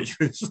Batman, which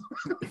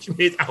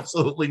made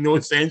absolutely no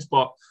sense,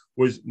 but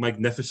was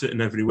magnificent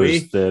in every way.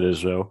 Was there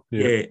as well.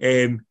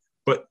 Yeah.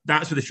 But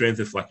that's where the strength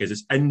of Flick is.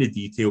 It's in the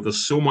detail.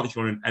 There's so much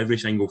going on in every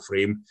single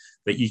frame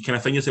that you kind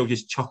of find yourself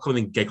just chuckling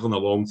and giggling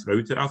along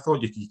throughout it. I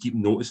thought you keep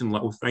noticing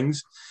little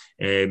things,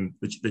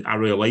 which I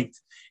really liked.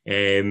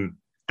 And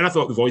I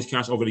thought the voice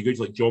cast all very good.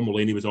 Like John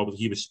Mulaney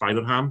he was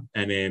Spider-Ham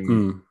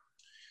and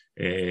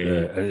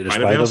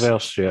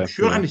Spider-Verse, yeah. I'm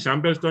sure Andy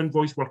Samberg's done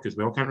voice work as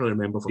well. I can't really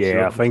remember for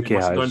sure. I think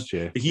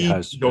he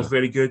has. He does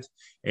very good.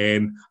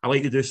 I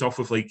like to do stuff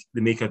with like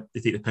they take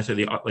the piss out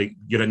of like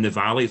you're in the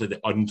valley, it's like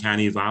the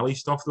uncanny valley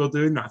stuff they're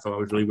doing. I thought that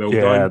was really well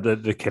done. Yeah,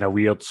 the kind of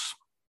weird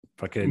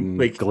fucking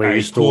like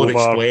glazed Polar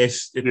over.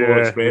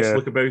 Express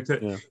look about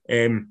it.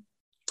 Yeah.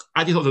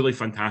 I just thought it was a really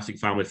fantastic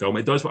family film.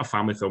 It does what a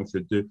family film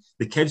should do.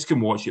 The kids can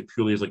watch it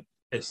purely as like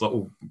it's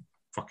little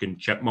fucking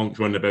chipmunks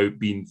running about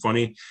being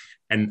funny,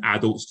 and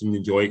adults can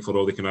enjoy it for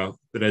all the kind of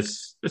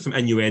there's some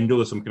innuendo,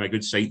 there's some kind of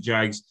good sight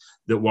jags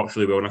that works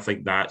really well, and I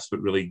think that's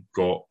what really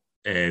got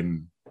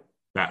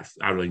that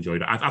I really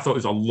enjoyed it. I thought it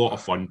was a lot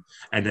of fun,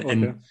 and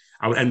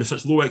I went in with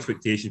such low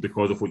expectations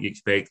because of what you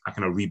expect a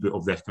kind of reboot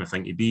of this kind of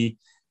thing to be,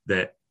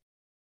 that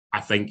I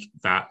think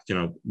that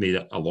made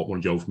it a lot more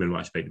enjoyable for me than what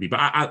I expected to be. But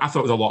I thought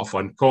it was a lot of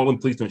fun. Colin,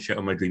 please don't shit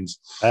on my dreams.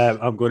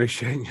 I'm going to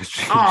shit on your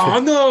dreams.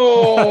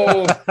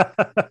 Oh no!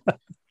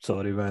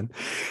 Sorry, man.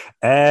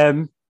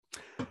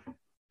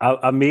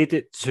 I made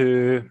it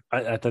to.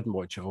 I didn't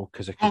watch it all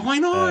because I couldn't. Oh, why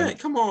not?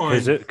 Come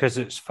on. Because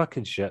it's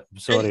fucking shit. I'm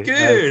sorry. It's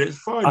good. It's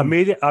fun. I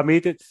made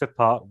it to the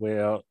part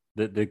where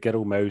the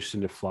girl mouse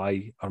and the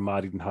fly are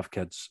married and have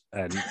kids,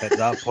 and at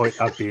that point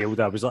I bailed.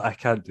 I was like, I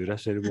can't do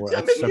this anymore.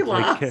 That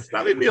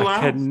made me laugh.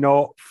 I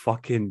cannot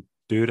fucking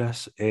do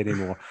this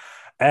anymore.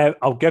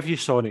 I'll give you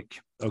Sonic.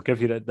 I'll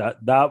give you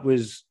that. That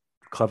was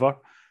clever.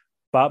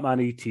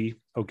 Batman E.T.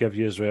 I'll give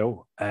you as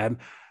well. I'm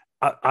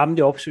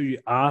the opposite of you.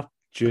 I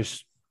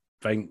just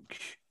think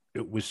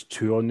it was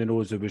too on the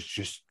nose. There was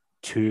just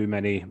too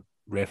many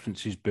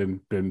references.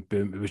 Boom, boom,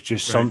 boom. It was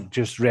just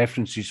just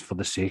references for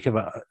the sake of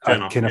it.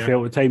 I kind of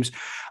felt at times.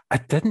 I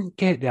didn't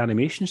get the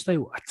animation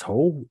style at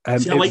all. I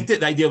liked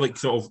it. The idea, like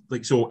sort of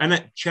like so. In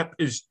it, Chip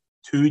is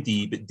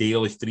 2D, but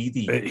Dale is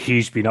 3D.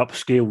 He's been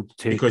upscaled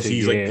because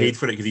he's like paid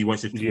for it because he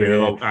wants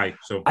to.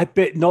 So I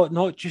bet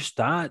not just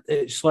that.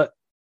 It's like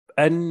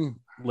in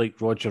like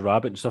Roger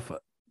Rabbit and stuff.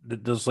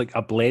 There's like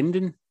a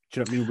blending. Do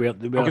you know what I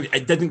mean? Where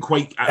it didn't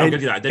quite. I'll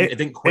give you that. It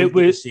didn't quite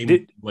be the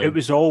same. It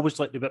was always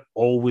like they were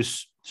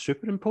always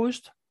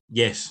superimposed.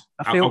 Yes,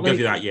 I'll give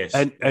you that. Yes,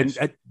 and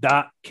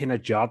that kind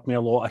of jarred me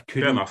a lot. I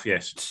couldn't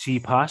see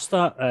past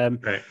that.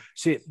 Right.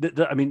 See,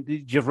 I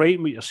mean, you're right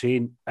in what you're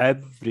saying.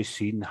 Every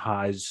scene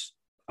has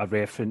a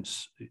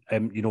reference,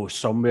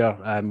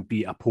 somewhere,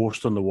 be it a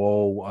post on the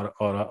wall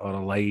or a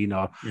line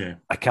or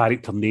a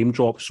character name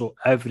drop. So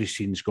every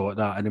scene's got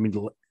that, and I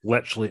mean,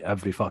 literally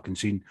every fucking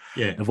scene.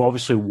 Yeah, they've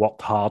obviously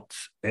worked hard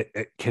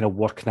at kind of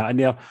working that in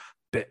there,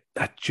 but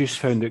I just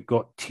found it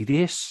got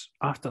tedious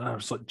after that. I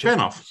was like, fair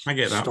enough, I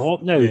get that.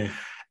 Stop now. Yeah.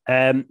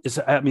 I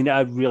mean,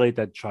 I really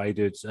did try,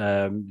 dude.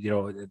 Kind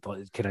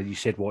of, you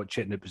said watch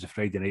it, and it was a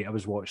Friday night. I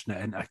was watching it,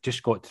 and I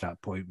just got to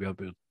that point where,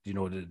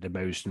 the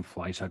mouse and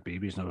flies had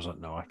babies, and I was like,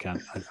 no, I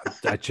can't.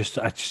 I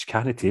just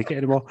can't take it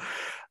anymore.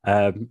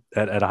 And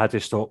I had to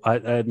stop. I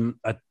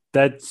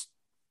did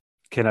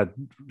kind of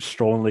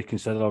strongly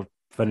consider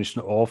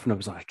finishing it off, and I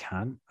was like,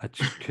 I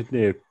just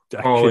couldn't.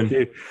 I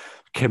couldn't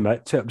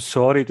commit to it. I'm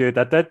sorry, dude.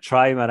 I did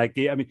try, man. I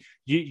mean,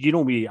 you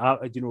know me.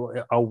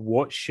 I'll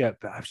watch it,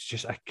 but I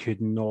just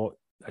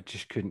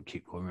couldn't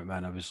keep going with it,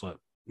 man. I was like,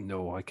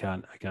 no, I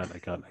can't.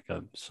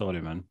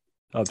 Sorry, man.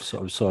 I'm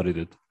sorry,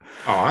 dude.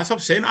 Oh, that's what I'm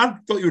saying. I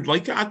thought you would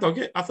like it. I dug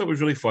it. I thought it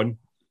was really fun.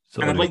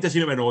 Sorry. And I'd like to see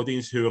it in an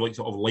audience who are like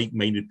sort of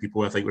like-minded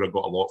people. I think would have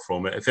got a lot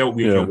from it. It felt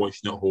weird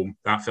watching it at home.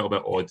 That felt a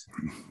bit odd.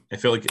 It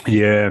felt like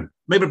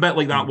maybe a bit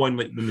like that one,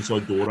 like when we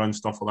saw Dora and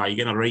stuff like that. You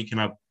get a right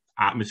kind of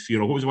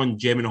atmosphere. What was the one,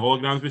 Gem and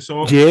Holograms we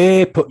saw?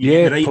 The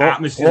right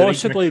atmosphere,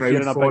 possibly the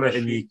right for it,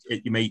 and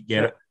you might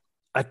get it.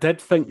 I did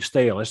think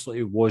stylistically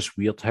it was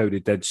weird how they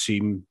did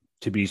seem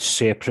to be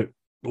separate.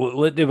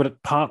 They were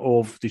part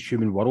of the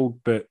human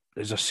world, but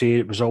as I say,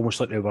 it was almost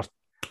like they were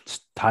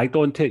tagged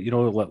onto it.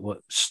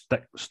 Like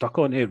stuck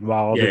on it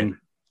rather than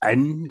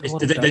in.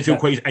 They feel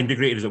quite as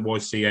integrated as it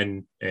was, say,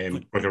 in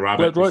Roger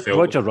Rabbit.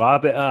 Roger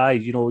Rabbit,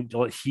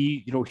 like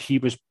he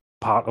was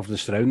part of the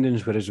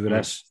surroundings, whereas with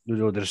this,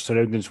 the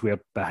surroundings were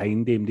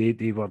behind him.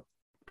 They were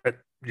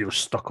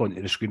stuck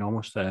onto the screen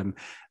almost, and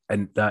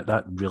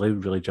that really,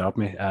 really jarred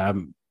me.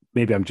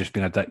 Maybe I'm just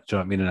being a dick, do you know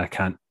what I mean? And I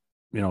can't,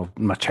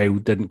 my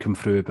child didn't come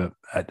through, but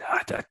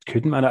I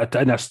couldn't, man. I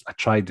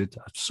tried it.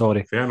 I'm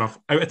sorry. Fair enough.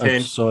 Out of 10.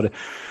 I'm sorry.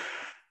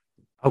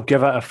 I'll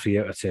give it a 3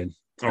 out of 10.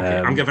 Okay,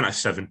 I'm giving it a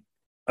 7.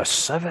 A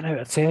 7 out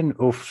of 10?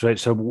 Oh, right.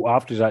 So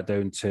after that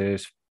down to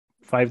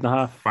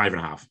 5.5.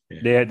 5.5.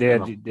 Yeah.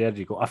 There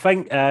you go. I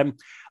think I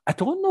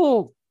don't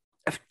know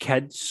if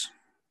kids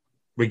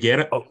we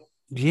get it. Oh,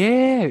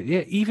 Yeah,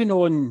 even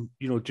on,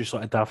 just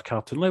like a daft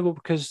cartoon level,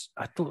 because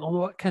a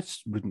lot of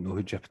kids wouldn't know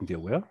who Chip and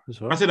Dale were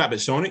as well. I said that about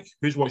Sonic.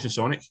 Who's watching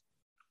Sonic?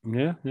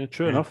 Yeah,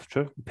 true enough,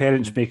 true.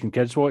 Parents making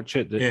kids watch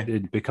it,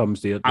 it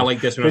becomes their... I like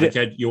this when I was a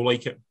kid, you'll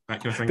like it,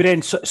 that kind of thing. But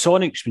then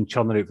Sonic's been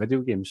churning out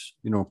video games,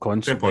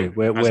 constantly,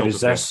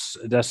 whereas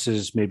this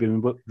is maybe,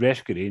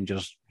 Rescue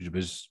Rangers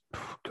was,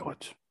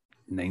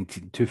 early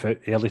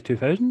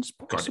 2000s?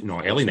 God,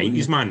 no, early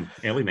 90s, man.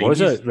 Early 90s.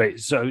 Was it? Right.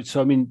 So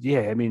I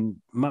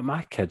mean,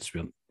 my kids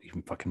weren't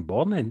even fucking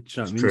born then.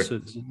 Do you know what I mean? True. So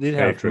they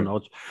have no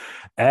knowledge.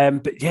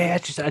 But yeah,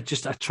 I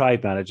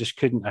tried, man. I just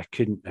couldn't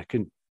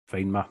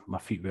find my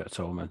feet wet at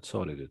all, man.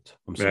 Sorry, dude.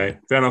 I'm sorry. Right.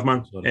 Fair enough,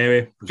 man.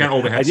 Anyway, can't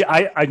all the hits.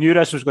 I knew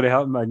this was going to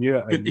happen. I knew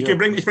it. You can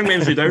bring my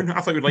energy down.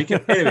 I thought you'd like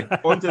it. Anyway,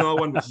 on to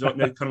another one, which is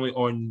now currently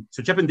on.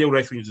 So Chip and Dale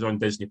Rescue Rangers is on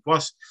Disney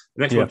Plus.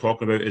 The next one I'm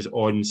talking about is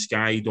on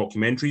Sky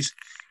Documentaries.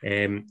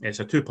 It's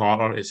a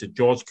two-parter. It's a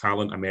George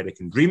Carlin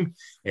American Dream,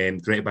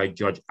 directed by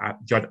Judd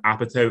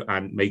Apatow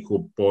and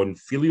Michael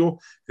Bonfiglio,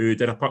 who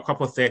did a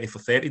couple of 30 for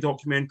 30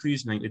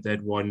 documentaries. I think they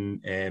did one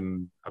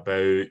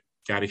about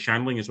Gary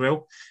Shandling as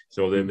well.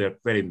 So they're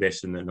very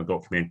invested in the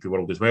documentary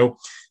world as well.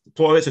 The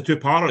plot of it's a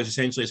two-parter.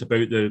 It's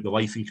about the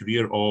life and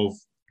career of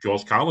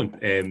George Carlin,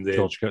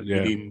 the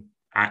leading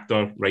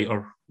actor,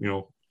 writer,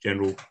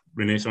 general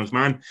Renaissance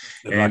man.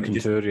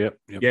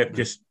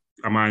 Just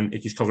a man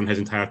just covering his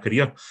entire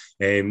career.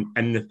 And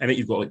in it,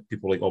 you've got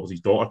people like obviously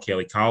his daughter,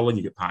 Kelly Carlin.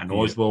 You get Patton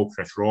Oswalt,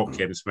 Chris Rock,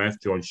 Kevin Smith,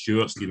 Jon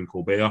Stewart, Stephen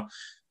Colbert,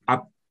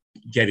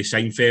 Jerry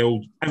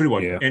Seinfeld,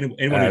 everyone. Yeah. Anyone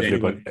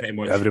pretty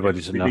much.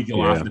 Everybody's in that.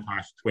 Laugh in the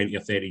past 20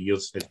 or 30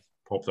 years has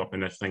popped up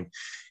in this thing.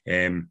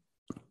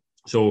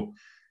 So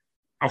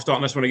I'll start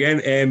on this one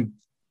again.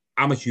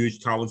 I'm a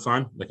huge Carlin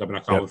fan. I've been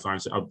a Carlin fan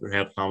since I've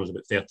heard Carlin was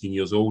about 13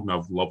 years old, and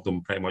I've loved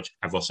him pretty much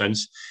ever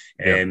since.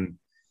 I'm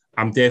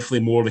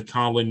definitely more the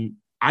Carlin.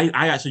 I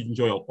actually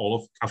enjoy all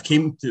of. I've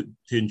came to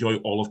enjoy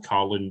all of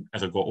Carlin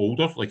as I got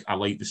older. I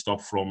like the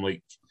stuff from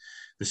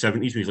the 70s,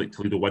 when he's like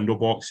Toledo Window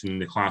Box and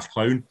The Class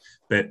Clown.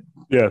 But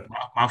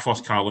my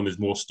first Carlin was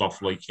more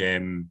stuff like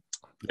Angry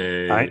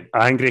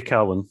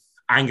Carlin.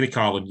 Angry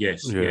Carlin,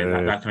 yes.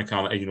 That kind of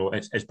Carlin,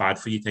 it's bad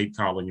for you type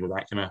Carlin,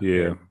 that kind of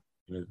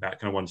that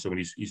kind of one. So when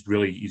he's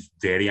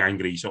very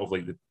angry, sort of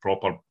like the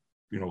proper,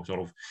 so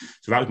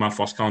that was my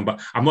first Carlin.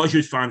 But I'm not a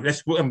huge fan. That's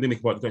what I'm going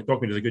to make.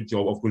 Documentary does a good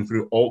job of going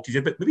through all, because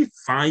you've maybe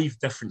 5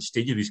 different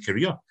stages of his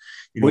career,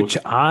 which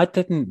I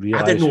didn't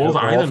realize. I didn't know of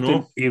either.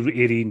 No, he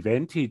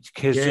reinvented,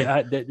 because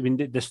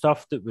the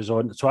stuff that was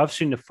on. So I've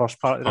seen the first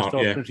part of this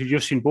documentary.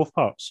 You've seen both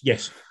parts.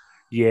 Yes.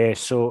 Yeah,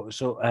 so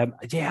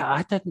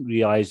I didn't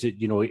realise that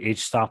he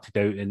started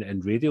out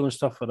in radio and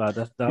stuff like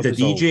that. That was a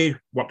DJ,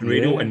 worked in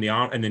radio in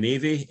the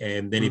Navy,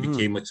 and then he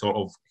became just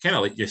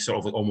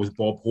almost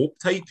Bob Hope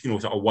type,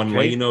 sort of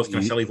one-liners, kind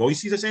of silly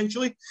voices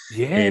essentially.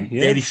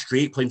 Very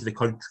straight, playing to the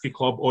country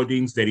club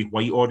audience, very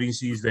white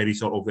audiences, very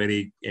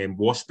very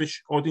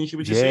waspish audience, you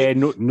would say.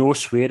 No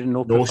swearing,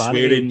 no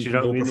profanity,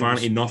 no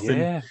profanity,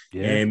 nothing.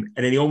 And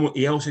then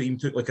he also even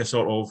took he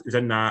was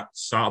in that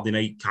Saturday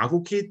night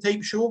cavalcade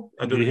type show.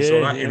 I don't know if you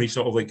saw that, and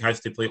he has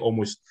to play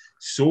almost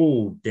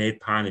so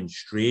deadpan and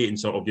straight and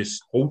sort of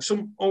just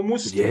wholesome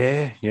almost.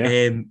 And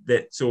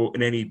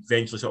then he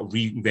eventually sort of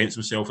reinvents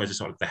himself as a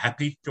sort of the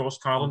hippie George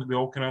Carlin that we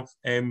all kind of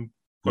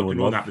got to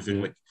know. That was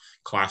in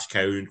Class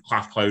Clown,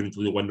 and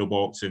Toledo Window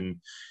Box,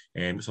 and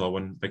so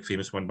one big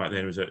famous one back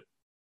then was it.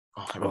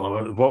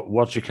 What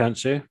words you can't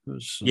say?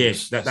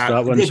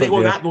 That one.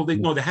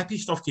 The hippie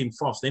stuff came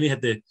first. Then he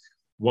had the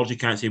words you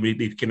can't say, where he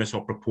became a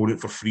sort of proponent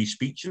for free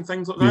speech and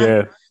things like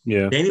that.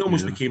 Then he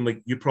almost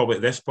became you probably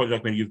at this point,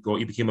 when he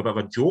became a bit of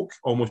a joke.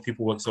 Almost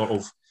people were sort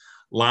of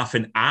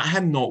laughing at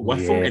him, not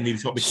with him, and he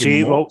sort of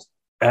became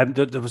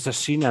there was a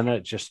scene in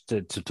it just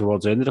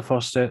towards the end of the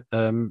first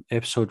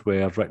episode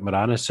where Rick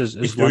Moranis is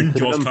doing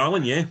George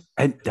Carlin,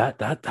 and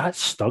that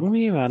stung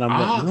me, man.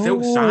 I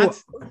felt sad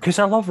because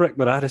I love Rick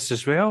Moranis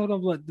as well, and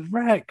I'm like,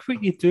 Rick, what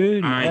are you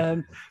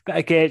doing? But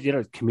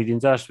again,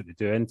 comedians, that's what they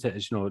do, isn't it?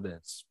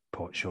 It's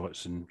pot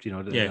shots and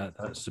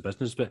that's the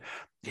business. But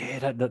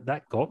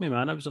that got me,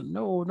 man. I was like,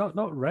 no,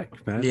 not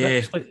Rick, man.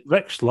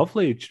 Rick's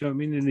lovely. Do you know what I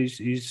mean? And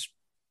he's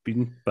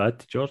been bad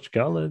to George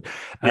Carlin.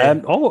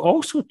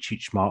 Also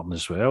Cheech Martin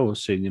as well,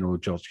 saying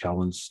George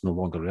Carlin's no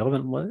longer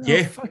relevant. I'm like,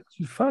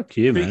 fuck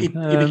you, man. He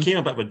became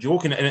a bit of a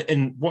joke,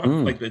 and what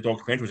like the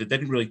documentary was, it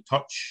didn't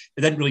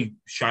really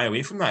shy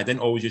away from that. It didn't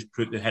always just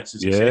put the hits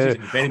and successes.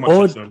 It was very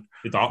much the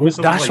darkness.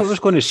 That's what I was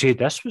going to say.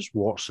 This was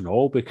warts and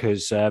all,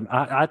 because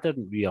I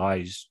didn't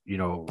realise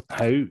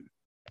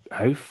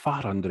how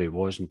far under he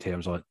was in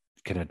terms of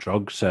kind of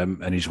drugs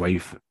and his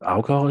wife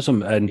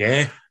alcoholism, and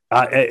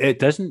it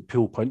doesn't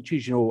pull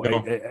punches,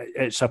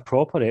 it's a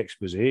proper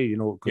expose,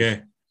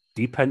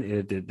 deep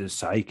into the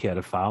psyche of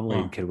the family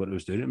and kind of what it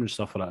was doing to him and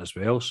stuff like that as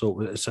well. So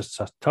it's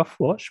a tough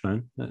watch,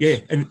 man. And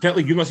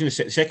particularly you must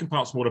say the second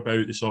part's more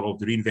about the sort of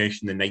the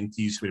reinvention in the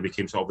 90s when he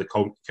became sort of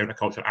the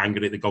counterculture,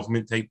 angry at the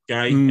government type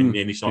guy, and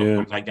then he sort of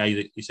becomes that guy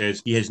that he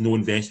says he has no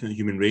investment in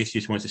the human race, he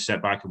just wants to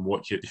sit back and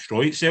watch it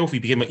destroy itself. He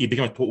became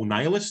a total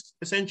nihilist,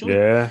 essentially.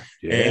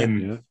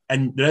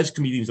 And there is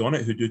comedians on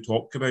it who do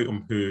talk about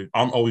him who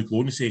aren't always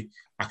going to say,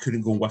 I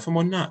couldn't go with him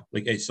on that.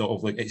 Like, it's sort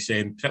of like, it's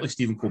particularly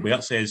Stephen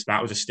Colbert says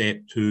that was a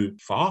step too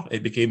far.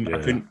 It became, I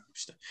couldn't,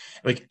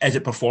 like, is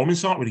it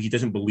performance art where he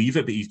doesn't believe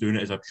it, but he's doing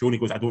it as a show? And he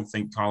goes, I don't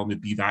think Callum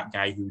would be that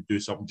guy who would do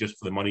something just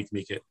for the money to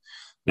make it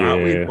that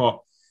way. But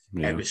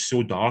it was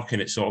so dark,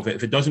 and it's sort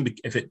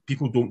of,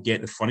 people don't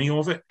get the funny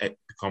of it, it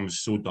becomes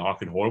so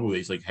dark and horrible.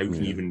 It's like, how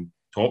can you even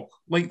talk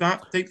like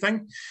that type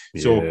thing?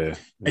 So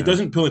it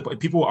doesn't pull it.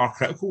 People are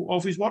critical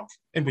of his work,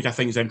 and which I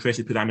think is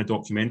interesting to put that in a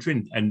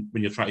documentary, and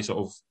when you're trying to sort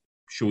of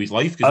show his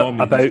life.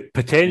 About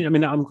potential, I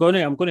mean, I'm going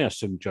to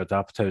assume Judd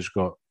Apatow's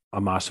got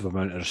a massive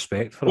amount of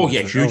respect for him.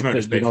 Huge amount of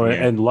respect,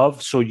 and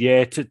love. So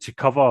to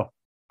cover,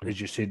 as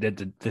you say,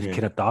 the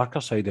kind of darker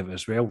side of it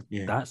as well.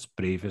 That's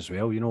brave as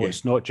well.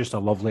 It's not just a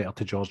love letter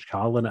to George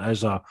Carlin. It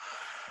is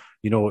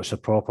it's a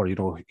proper,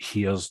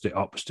 here's the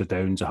ups, the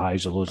downs, the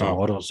highs, the lows, the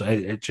lows.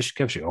 It just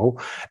gives you all.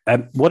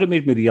 What it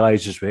made me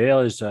realise as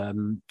well is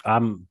I'm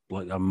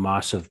like a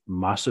massive,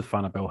 massive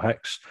fan of Bill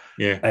Hicks.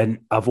 And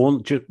I've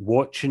only just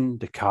watching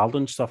the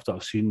Carlin stuff that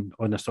I've seen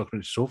on this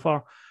documentary so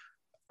far,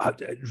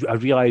 I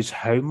realised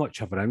how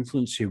much of an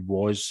influence he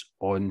was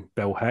on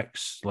Bill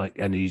Hicks, like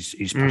in his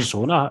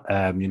persona.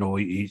 How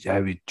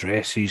he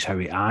dresses, how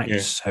he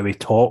acts, how he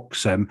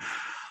talks.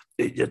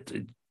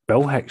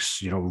 Bill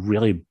Hicks,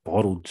 really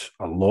borrowed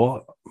a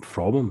lot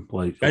from him.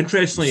 Like,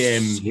 interestingly,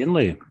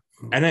 insanely.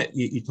 In it,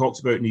 he talks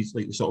about, and he's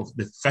like sort of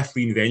the fifth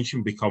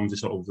reinvention becomes the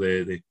sort of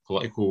the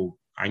political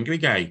angry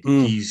guy.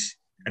 He's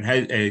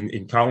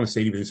and Carlin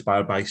said he was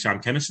inspired by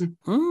Sam Kinison.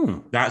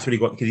 That's what he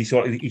got, because he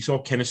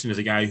saw Kinison as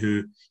a guy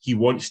who he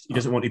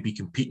doesn't want to be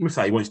competing with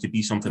that. He wants to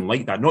be something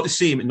like that, not the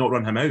same and not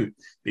run him out,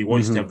 but he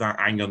wants to have that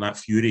anger and that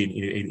fury,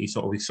 and he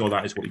saw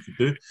that as what he could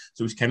do.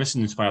 So it was Kinison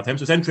inspired him.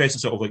 So it's interesting,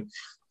 sort of like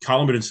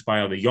Carlin would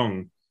inspire the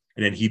young,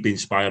 and then he'd be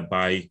inspired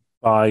by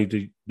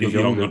the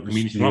younger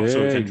community. So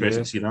it's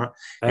interesting to see that.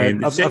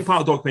 And the second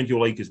part of the documentary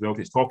you'll like as well,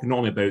 because it's talking not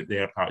only about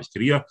their part of his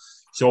career,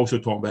 it's also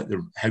talking about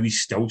how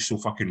he's still so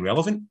fucking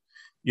relevant.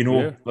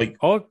 Like,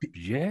 people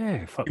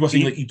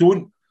saying, like, you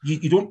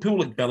don't pull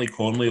like Billy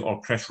Connolly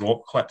or Chris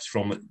Rock clips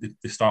from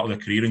the start of their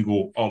career and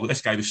go, oh,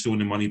 this guy was throwing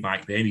the money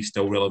back then, he's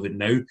still relevant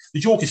now.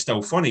 The joke is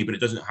still funny, but it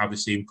doesn't have the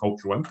same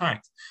cultural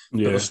impact.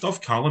 But the stuff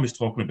Callum is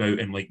talking about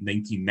in like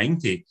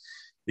 1990,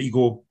 that you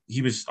go,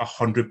 he was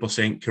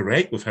 100%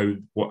 correct with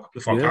what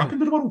the fuck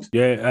happened in the world.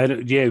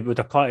 With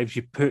the part, if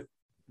you put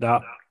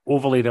that,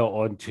 overlay that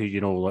onto,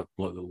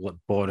 like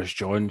Boris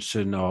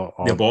Johnson or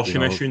the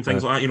abortion issue and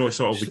things like that, it's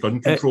sort of the gun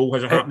control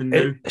as it happening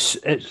now.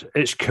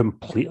 It's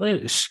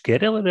completely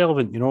scarily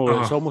relevant,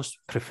 it's almost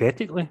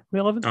prophetically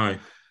relevant.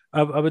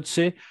 I would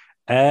say.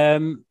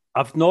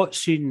 I've not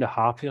seen the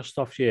happier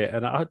stuff yet,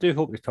 and I do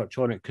hope we touch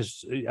on it,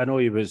 because I know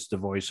he was the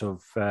voice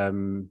of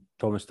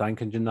Thomas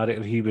Tank Engine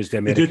narrator. He was the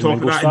American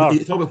Ringo Starr.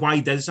 He talk about why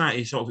he does that.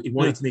 He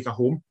wanted to make a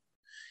home.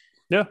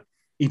 Yeah.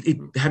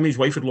 Him and his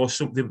wife had lost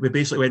something. They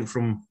basically went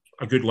from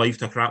a good life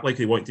to a crap life.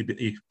 They wanted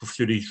to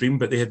pursue his dream,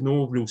 but they had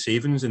no real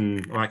savings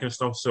and all that kind of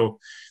stuff. So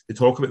they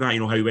talk about that,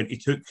 how he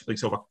took like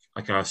sort of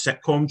like a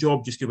sitcom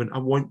job, just given, I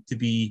want to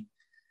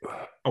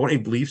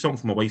believe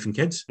something for my wife and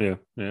kids.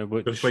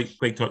 It's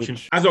quite touching.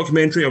 As a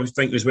documentary, I was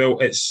thinking as well,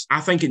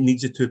 I think it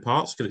needs the two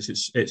parts,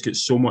 because it's got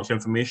so much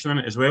information in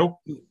it as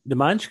well. The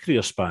man's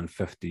career spanned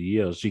 50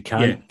 years. You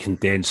can't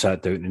condense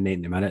that down to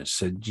 90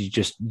 minutes.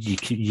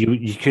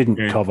 You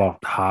couldn't cover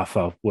half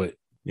of what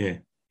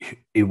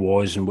he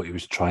was and what he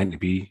was trying to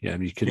be.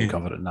 You couldn't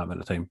cover it in that amount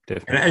of time.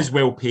 Definitely. And it is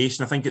well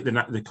paced, and I think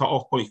the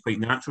cut-off point is quite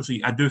natural. So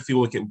I do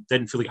feel like it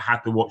didn't feel like I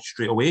had to watch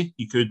straight away.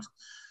 You could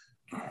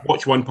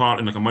watch one part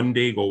on like a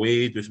Monday, go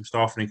away, do some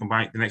stuff, and then come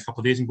back the next couple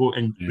of days and go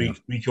and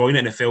rejoin it,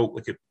 and it felt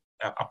like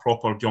a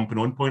proper jumping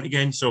on point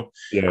again. So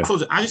I just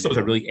thought it was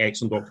a really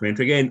excellent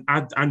documentary. Again,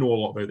 I know a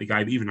lot about the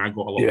guy, but even I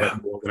got a little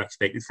bit more than I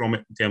expected from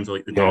it in terms of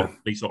like the dark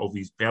sort of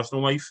his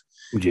personal life.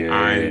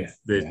 And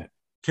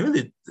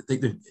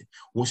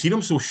seeing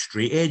him so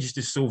straight edge is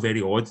just so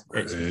very odd.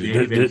 It's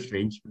very, very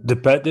strange. The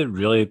bit that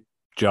really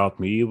jarred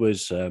me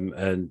was,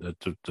 and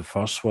the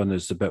first one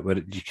is the bit where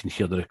you can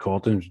hear the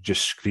recordings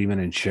just screaming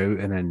and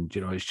shouting, and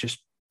it's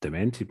just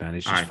demented, man.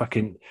 It's just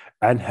fucking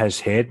in his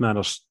head, man.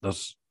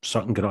 There's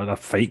something going on, a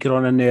fight going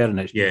on in there, and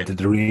it's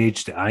the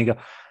rage, the anger.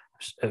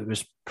 It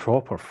was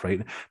proper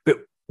frightening. But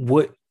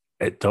what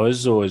it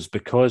does though is,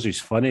 because he's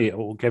funny, it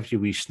will give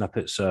you wee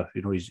snippets of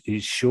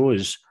his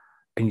shows.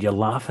 and you're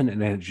laughing,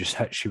 and then it just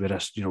hits you with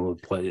this,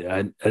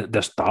 and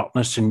this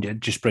darkness, and it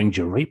just brings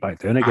you right back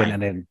down again,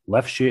 and then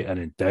lifts you, and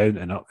then down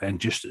and up, and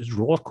just it's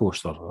roller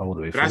coaster all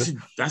the way through.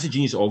 That's a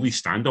genius of always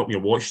stand up.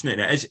 You're watching it,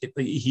 and it is.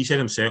 Like he said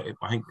himself.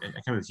 I think I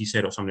can't remember if he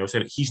said it or somebody else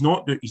said it. He's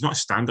not a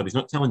stand up. He's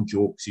not telling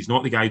jokes. He's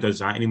not the guy who does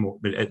that anymore.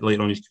 But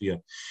later on in his career,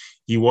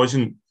 he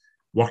wasn't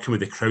working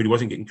with the crowd. He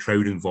wasn't getting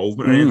crowd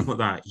involvement or anything like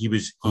that. It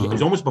was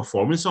almost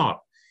performance art.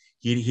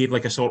 He had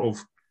like a sort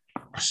of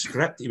a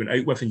script he went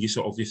out with, and you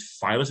sort of just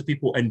fire at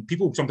people, and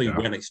people sometimes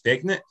weren't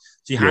expecting it.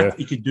 So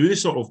he could do the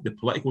sort of the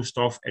political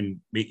stuff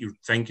and make you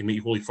think and make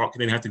you holy fuck,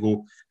 and then he had to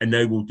go, and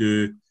now we'll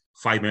do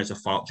 5 minutes of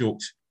fart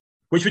jokes,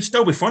 which would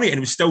still be funny and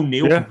it would still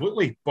nail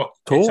completely. But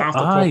it's after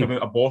talking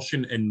about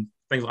abortion and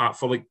things like that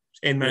for like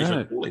 10 minutes,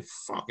 like, holy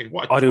fuck,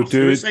 what a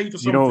suicide or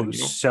something,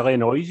 silly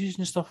noises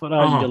and stuff like that.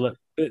 And you're like,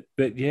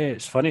 but yeah,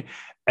 it's funny.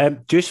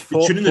 Just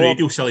the tune in the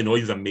radio, silly noise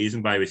was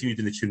amazing. By the way, seeing you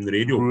doing the tune in the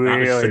radio,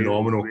 really, that was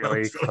phenomenal.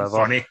 Really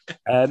funny.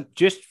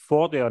 Just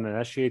for the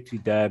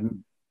uninitiated,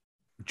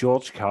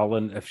 George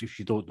Carlin, if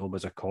you don't know him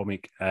as a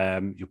comic,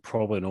 you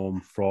probably know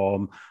him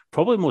from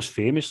most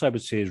famous, I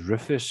would say, is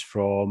Rufus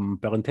from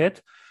Bill and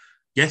Ted.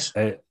 Yes,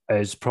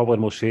 is probably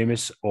the most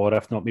famous, or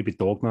if not, maybe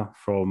Dogma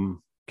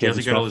from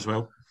Jersey Girl as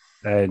well.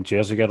 And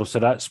Jersey Girl. So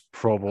that's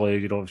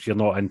probably, if you're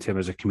not into him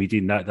as a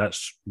comedian,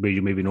 that's where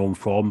you maybe know him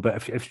from.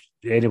 But if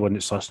anyone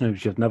that's listening,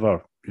 if you've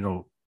never,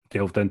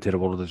 delved into the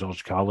world of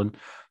George Carlin,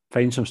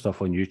 find some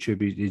stuff on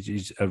YouTube.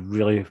 He's a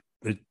really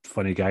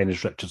funny guy, and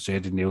as Richard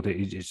said, he nailed it.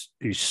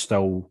 He's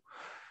still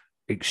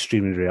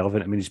extremely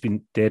relevant. I mean, he's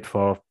been dead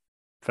for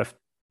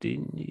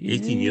 18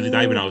 years. He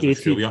died when I was in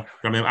Australia.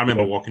 I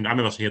remember hearing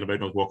about it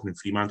when I was walking in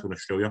Fremantle in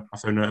Australia. I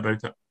found out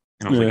about it,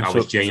 and I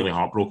was genuinely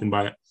heartbroken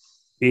by it.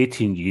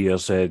 18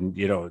 years, and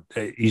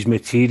his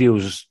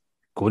material's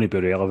going to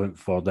be relevant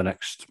for the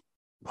next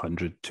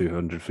 100,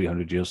 200,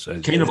 300 years.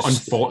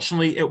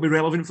 Unfortunately, it'll be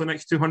relevant for the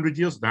next 200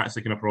 years. That's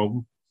the kind of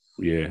problem.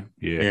 Yeah.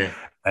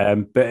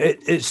 But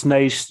it's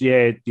nice.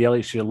 Yeah,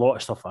 like a lot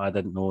of stuff I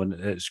didn't know, and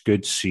it's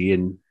good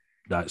seeing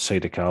that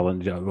side of Carlin.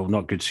 Well,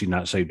 not good seeing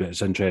that side, but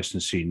it's interesting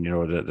seeing,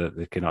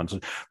 the kind of answers.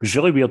 It was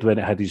really weird when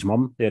it had his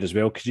mum there as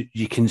well, because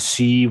you can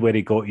see where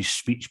he got his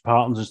speech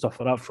patterns and stuff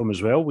like that from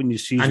as well. When you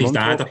see his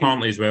dad talking,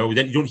 apparently as well.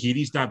 You don't hear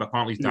his dad, but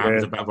apparently his dad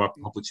was a bit of a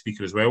public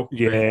speaker as well.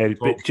 Yeah,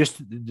 but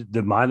just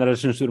the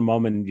mannerisms of the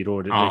mum and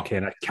the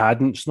kind of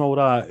cadence and all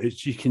that,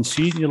 you can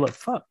see, and you're like,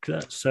 fuck,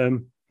 that's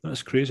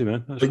crazy,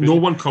 man. That's crazy. No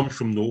one comes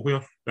from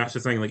nowhere. That's the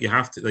thing. Like, you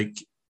have to,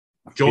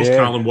 George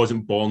Carlin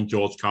wasn't born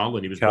George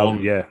Carlin. He was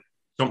born. Yeah.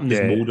 Something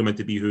that's molded him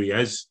into be who he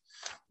is,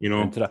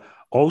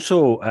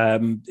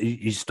 Also,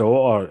 his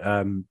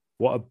daughter,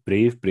 what a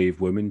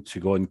brave woman to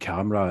go on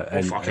camera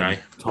and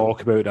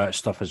talk about that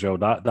stuff as well.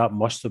 That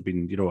must have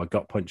been, a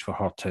gut punch for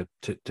her to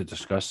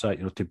discuss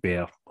that, to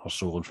bare her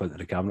soul in front of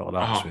the camera like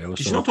that as well.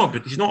 She's not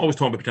always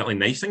talking about particularly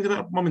nice things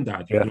about mum and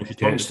dad. You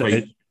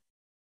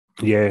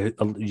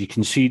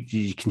can see,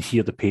 you can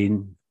hear the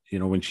pain,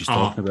 when she's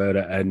talking about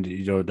it, and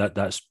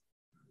that's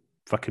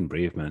fucking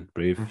brave, man.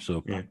 Brave.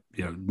 So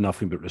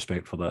nothing but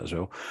respect for that as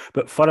well.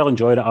 But thoroughly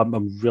enjoyed it.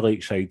 I'm really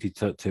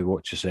excited to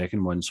watch the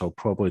second one, so I'll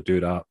probably do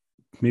that.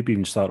 Maybe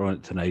even start on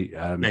it tonight.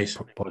 Nice.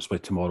 Possibly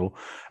tomorrow.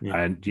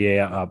 And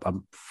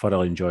I'm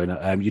thoroughly enjoying it.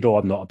 I'm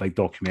not a big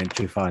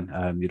documentary fan.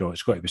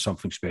 It's got to be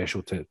something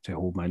special to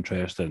hold my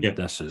interest, and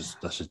this is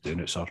doing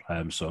it, sir.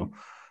 So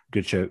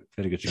good shout,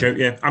 very good shout.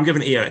 Yeah, I'm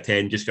giving it 8 out of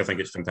 10 just because I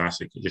think it's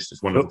fantastic.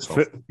 It's wonderful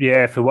stuff.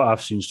 For what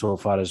I've seen so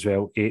far as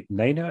well, 8,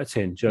 9 out of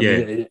 10. Do you know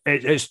what I mean?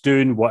 It's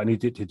doing what I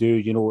need it to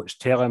do. It's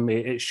telling me,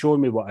 it's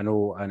showing me what I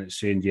know, and it's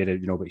saying,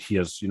 but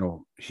here's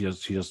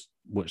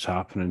what's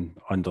happening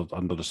under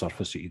the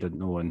surface that you didn't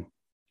know, and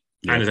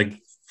it's a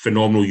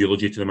phenomenal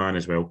eulogy to the man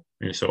as well.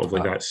 And it's sort of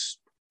like that's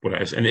what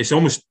it is, and it's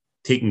almost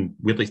taking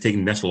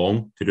this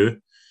long to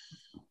do.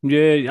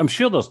 Yeah, I'm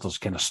sure there's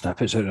kind of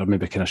snippets out there,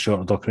 maybe kind of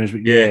shorter documentaries,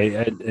 but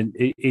and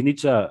he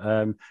needs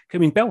a. I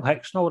mean, Bill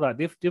Hicks and all that.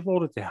 They've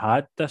already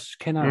had this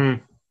kind of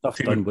stuff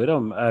done with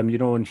him,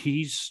 and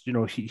he's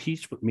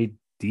what made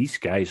these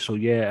guys. So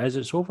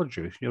it's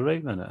overdue. You're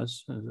right, man. It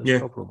is. It's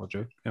proper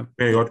overdue. Yeah,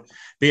 very good.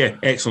 But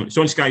excellent. It's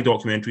on Sky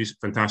Documentaries.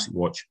 Fantastic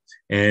watch.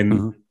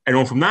 And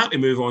on from that, we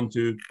move on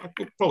to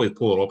probably the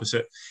polar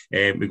opposite.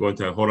 We go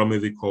into a horror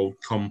movie called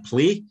Come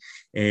Play,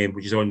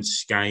 which is on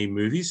Sky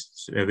Movies.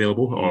 It's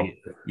available,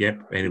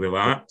 anyway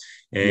like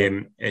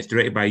that. It's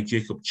directed by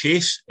Jacob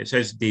Chase. It's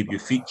his debut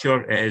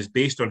feature. It is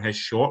based on his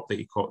short that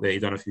he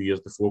done a few years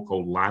before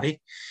called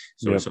Larry.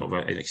 So it's sort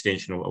of an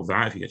extension of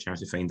that, if you get a chance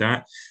to find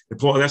that. The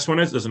plot of this one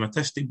is there's an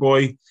autistic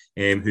boy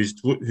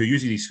who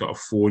uses his sort of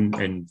phone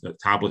and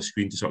tablet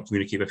screen to sort of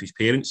communicate with his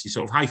parents. He's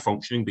sort of high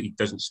functioning, but he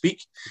doesn't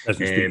speak.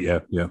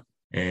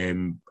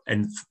 And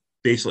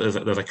basically,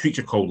 there's a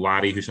creature called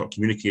Larry who sort of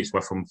communicates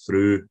with him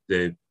through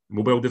the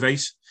mobile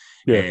device,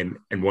 and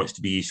wants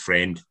to be his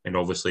friend. And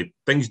obviously,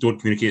 things don't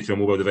communicate through a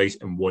mobile device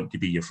and want to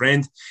be your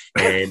friend.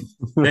 And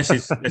this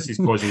is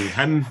causing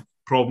him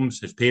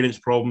problems, his parents'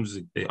 problems,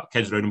 the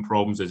kids around him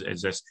problems,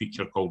 as this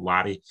creature called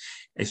Larry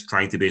is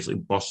trying to basically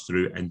bust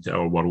through into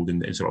our world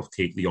and sort of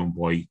take the young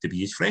boy to be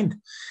his friend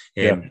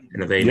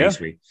in a very nice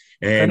way.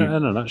 In a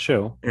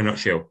nutshell. In a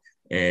nutshell.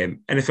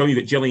 In the film, you've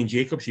got Gillian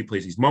Jacobs, she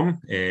plays his mum.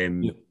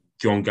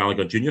 John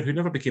Gallagher Jr., who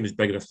never became as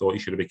big as I thought he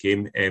should have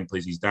became,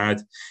 plays his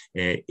dad.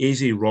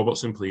 Azy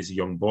Robertson plays the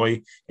young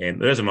boy.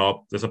 There's a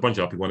bunch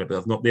of other people in it,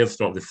 but they're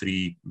sort of the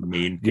three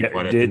main people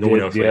in it. No one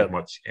else has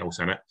much else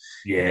in it.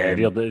 Yeah,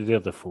 they're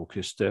the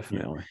focus,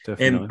 definitely.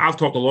 I've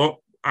talked a lot.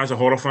 As a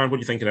horror fan, what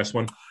do you think of this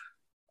one?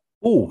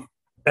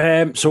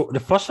 So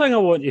the first thing I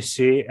want to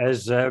say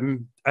is,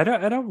 in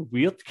a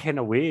weird kind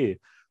of way,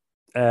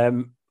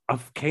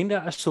 I've kind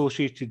of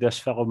associated this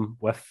film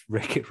with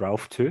Wreck-It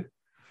Ralph 2.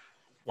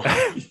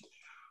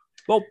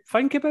 Well,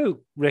 think about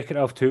Wreck-It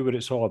Ralph 2, what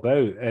it's all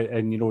about,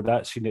 and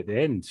that scene at the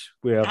end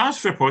where that's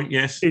a fair point.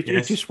 Yes, he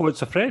just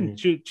wants a friend.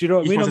 Do you know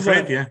what I mean? Wants a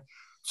friend, yeah.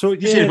 So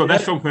yeah, but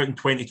this film came out in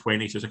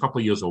 2020, so it's a couple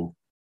of years old.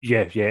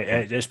 Yeah,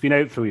 it's been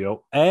out for a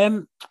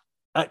while.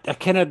 I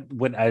kind of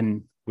went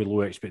in with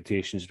low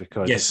expectations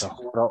because it's a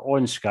horror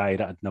on Sky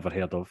that I'd never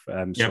heard of. So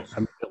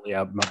immediately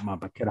my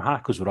kind of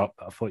hackles were up.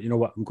 I thought, you know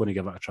what, I'm going to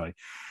give it a try.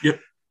 Yep.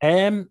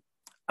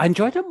 I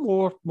enjoyed it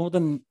more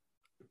than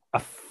I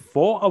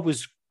thought I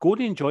was going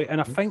to enjoy,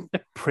 and I think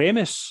the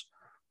premise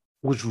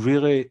was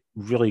really,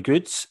 really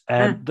good.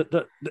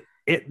 The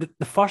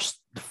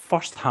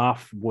first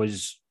half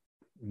was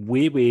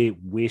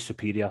way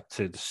superior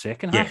to the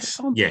second half of the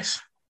film. Yes.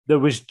 There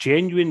was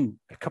a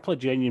couple of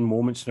genuine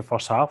moments in the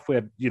first half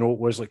where, it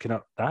was like,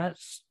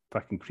 that's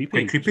fucking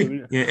creepy. Quite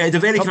creepy. It's a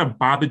very kind of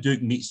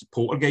Babadook meets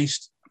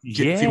Poltergeist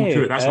feel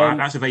to it.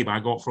 That's the vibe I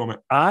got from it.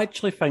 I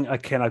actually think I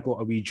kind of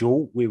got a wee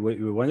jolt with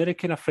one of the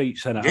kind of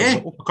frights in it. Yeah,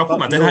 a couple of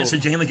them I did actually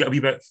genuinely get a wee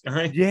bit.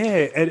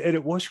 Yeah, and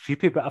it was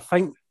creepy, but I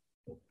think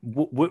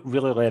what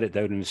really let it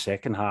down in the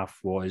second half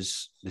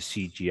was the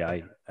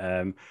CGI.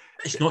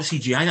 It's not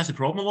CGI, that's the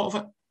problem, a lot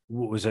of it.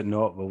 What was it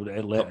not? Well,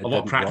 a lot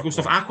of practical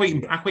stuff. I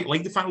quite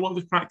like the fact a lot of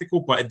it was practical,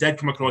 but it did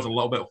come across a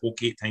little bit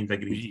hokey at times, I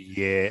agree.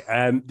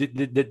 Yeah,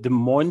 the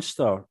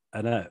monster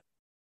in it,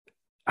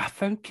 I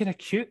found kind of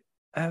cute.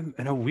 In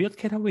a weird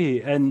kind of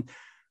way, and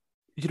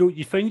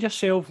you find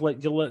yourself but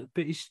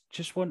he's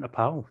just wanting a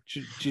pal.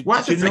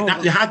 That's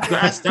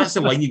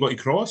the line you got to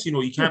cross.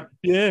 You can't.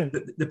 Yeah.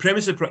 The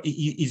premise of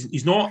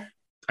he's not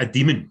a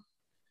demon.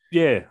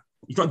 Yeah.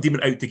 He's not a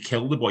demon out to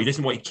kill the boy. He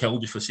doesn't want to kill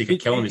just for the sake of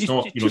killing. It's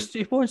not.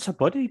 He wants a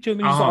buddy. Do you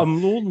know what I mean? He's like,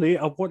 I'm lonely.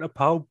 I want a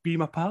pal. Be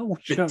my pal. Do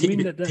you know what I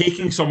mean?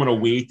 Taking someone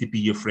away to be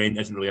your friend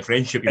isn't really a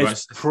friendship.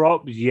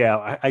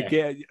 I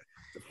get.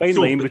 Fine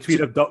line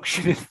between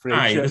abduction and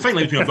friendship. Aye, the fine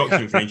line between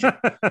abduction and friendship.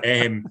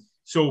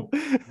 So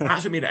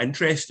that's what made it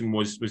interesting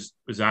was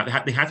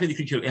that they had to be the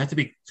creature. It had to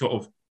be sort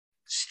of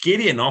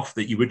scary enough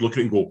that you would look at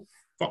it and go,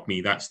 "Fuck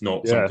me, that's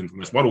not something from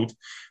this world."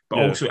 But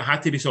also, it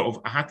had to be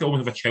I had to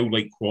almost have a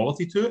childlike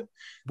quality to it.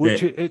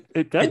 Which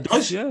it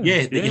does. Yeah,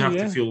 that you have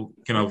to feel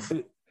kind of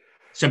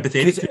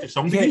sympathetic to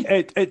some degree.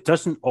 It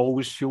doesn't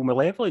always feel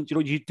malevolent.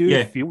 You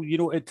do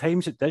feel. At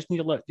times at Disney,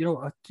 you're like,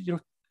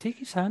 take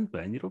his hand,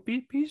 man.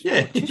 Be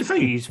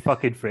his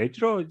fucking friend.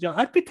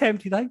 I'd be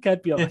tempted. I think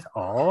I'd be like,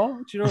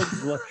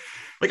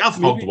 like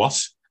I've hugged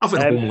worse. I've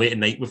went home late at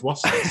night with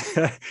worse.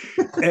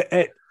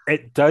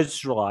 It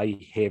does rely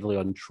heavily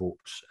on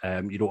tropes.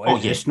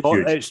 It's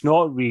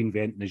not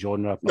reinventing the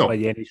genre by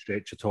any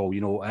stretch at all.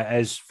 It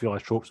is full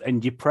of tropes,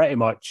 and you pretty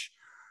much,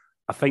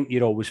 I think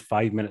you're always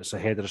 5 minutes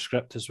ahead of the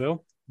script as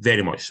well.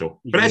 Very much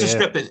so. But as a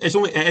script, it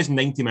is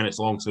 90 minutes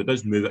long, so it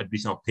does move at a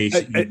decent pace.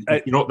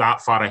 You're not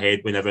that far ahead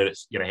whenever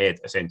you're ahead,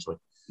 essentially.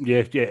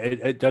 Yeah,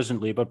 it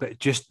doesn't labour, but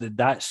just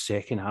that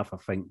second half, I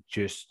think,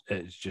 it's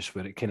just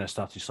where it kind of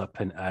started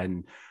slipping.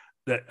 And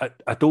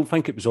I don't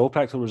think it was all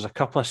practical. There was a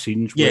couple of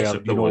scenes where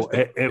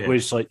it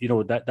was like,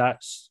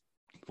 that's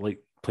like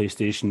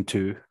PlayStation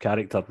 2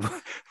 character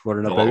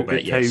running about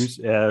at times,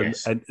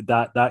 and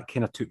that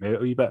kind of took me out a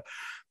wee bit.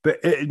 But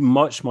it's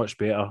much, much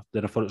better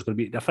than I thought it was going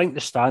to be. I think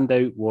the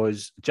standout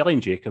was Gillian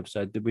Jacobs,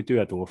 we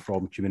do adore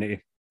from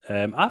Community.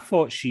 I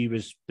thought she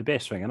was the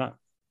best thing in it.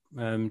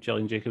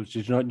 Gillian Jacobs,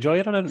 did you not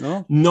enjoy her? I don't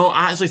know. No,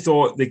 I actually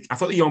thought the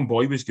young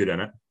boy was good in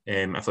it.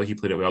 I thought he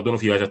played it well. I don't know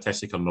if he was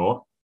artistic or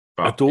not.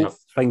 But I don't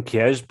think he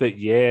is, but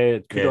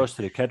kudos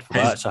to the kid for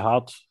that. It's a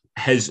hard.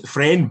 His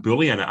friend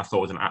Bully in it, I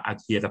thought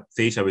he had a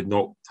face I would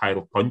not tire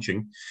of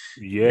punching.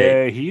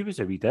 Yeah, he was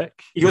a wee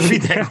dick. He was a wee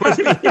dick,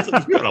 wasn't he?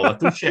 You're a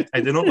little shit.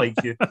 I do not like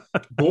you.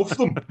 Both of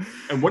them.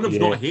 And one of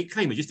them's not a hate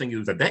crime. I just think he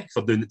was a dick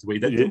for doing it the way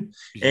he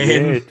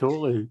did.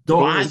 Totally.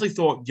 No, I actually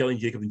thought Gillian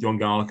Jacobs and John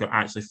Gallagher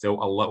actually felt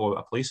a little out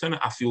of place in it.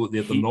 I feel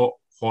that they're not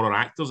horror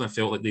actors. I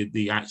felt like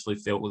they actually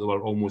felt like they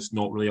were almost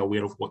not really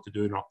aware of what to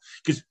do now.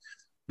 Because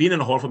being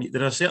in a horror film,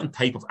 there's a certain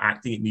type of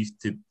acting it needs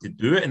to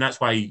do it, and that's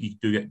why you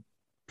do get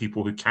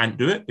people who can't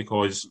do it,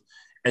 because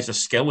it's a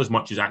skill as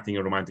much as acting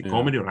a romantic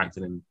comedy or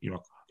acting in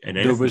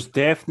anything. There was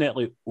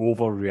definitely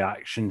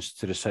overreactions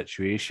to the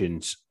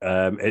situations.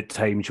 At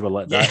times you were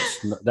like,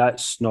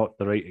 that's not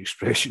the right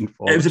expression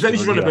for it. It was a bit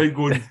of running about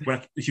going,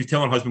 when she was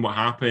telling her husband what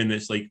happened,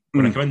 it's like,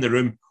 when I come in the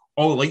room,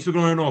 all the lights were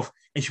going on and off.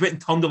 And she went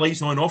and turned the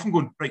lights on and off and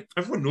going, right,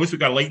 everyone knows we've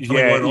got a light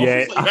turning on and off.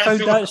 Yeah, Like, I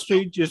found that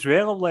strange as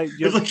well. Like,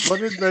 you're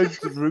running around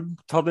the room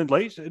turning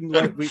lights and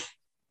like,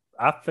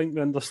 I think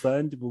we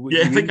understand.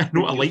 I think I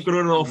know what a light going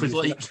on and off is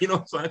like, you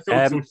know, so I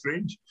felt so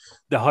strange.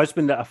 The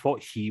husband that I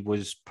thought he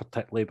was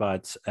particularly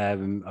bad, I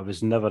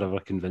was never ever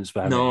convinced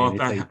by him. No,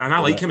 and I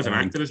like him as an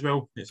actor as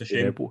well. It's a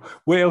shame. Yeah,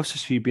 what else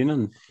has he been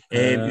in?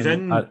 He's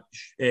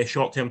in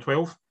Short Term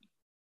 12.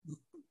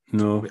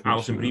 No,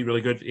 Alison Brie,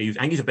 really good. I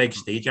think he's a big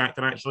stage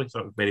actor, actually,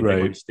 so very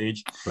big on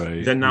stage. Right,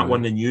 he's in that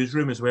one, The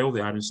Newsroom, as well,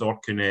 the Aaron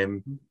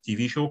Sorkin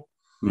TV show.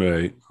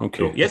 Right,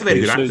 okay. So, he's a very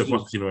good actor.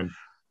 You know,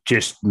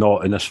 just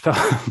not in this film.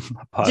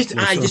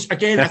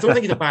 Again, I don't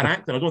think he's a bad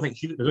actor. I don't think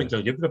Julia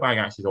Gibson's a bad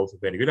actor. She's also a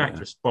very good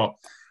actress. But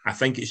I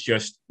think it's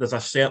just there's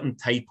a certain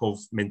type of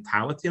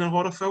mentality in a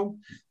horror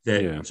film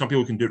that some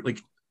people can do.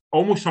 Like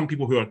almost some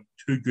people who are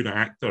too good an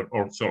actor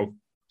or sort of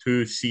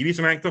too serious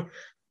an actor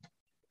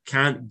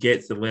can't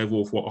get to the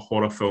level of what a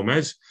horror film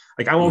is.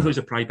 Like I'm always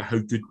surprised by how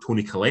good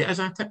Toni Collette is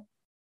at it.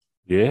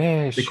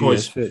 Yeah,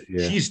 because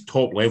she's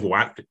top level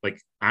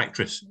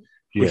actress,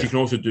 but she can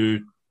also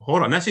do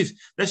horror. And this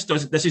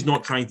is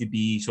not trying to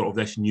be sort of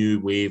this new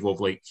wave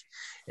of like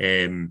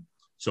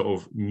sort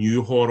of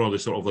new horror, the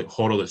sort of like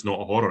horror that's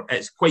not a horror.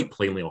 It's quite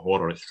plainly a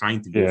horror. It's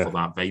trying to go for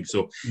that vibe.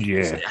 So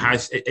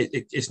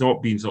it's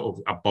not being sort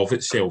of above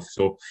itself.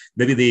 So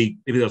maybe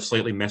they're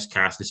slightly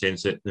miscast in the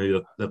sense that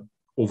they're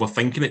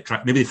overthinking it.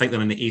 Maybe they think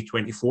they're in the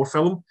A24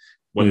 film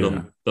when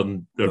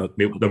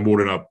they're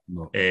more in a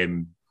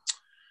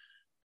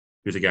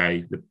who's the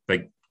guy, the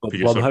big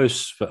producer.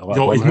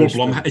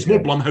 Blumhouse. It's more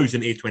Blumhouse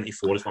than A24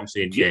 is what I'm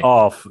saying. Yeah.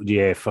 Oh,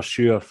 yeah, for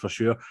sure.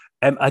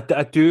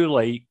 I do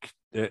like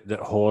that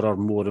horror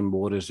more and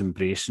more is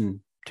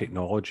embracing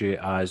technology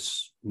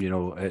as, you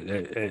know,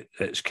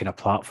 it's kind of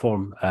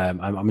platform.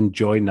 I'm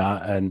enjoying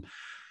that, and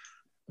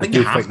I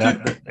do think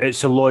that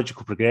it's a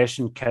logical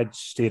progression. Kids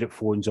stare at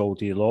phones all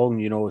day long,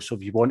 you know. So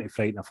if you want to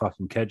frighten a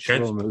fucking kid,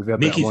 show them a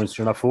bit of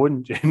monster on a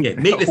phone.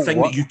 Make the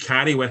thing that you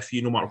carry with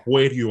you, no matter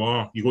where you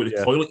are. You go to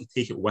the toilet, you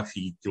take it with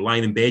you. You're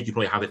lying in bed, you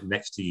probably have it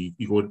next to you.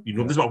 You go,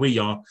 this is where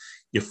you are.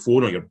 Your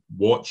phone or your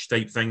watch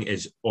type thing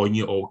is on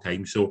you all the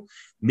time. So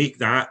make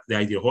that the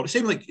idea of horror.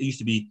 Same like it used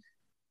to be.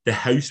 The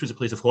house was a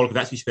place of horror, but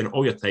that's where you spend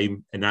all your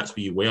time, and that's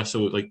where you were.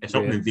 So, like, if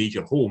something invades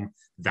your home,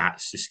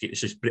 that's the scary. It's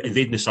just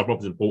invading the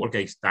suburbs and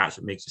poltergeist. That's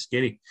what makes it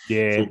scary.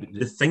 Yeah. So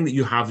the thing that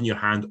you have in your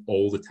hand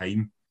all the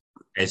time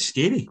is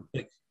scary.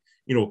 Like,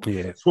 you know,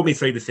 it's what made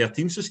Friday the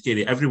 13th so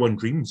scary. Everyone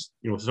dreams.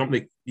 You know,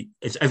 something.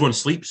 Everyone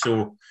sleeps.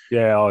 So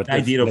the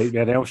idea of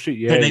Nightmare on Elm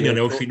Street. Nightmare on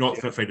Elm Street, not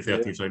Friday the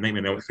 13th. Sorry,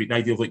 Nightmare on Elm Street. The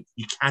idea of like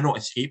you cannot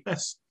escape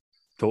this.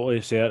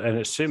 Totally, sir. And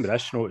it's the same with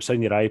this, you know, it's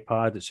in your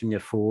iPad, it's in your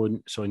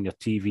phone, it's on your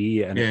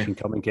TV, and it can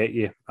come and get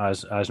you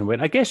as and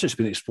when. I guess it's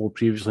been explored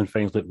previously in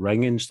things like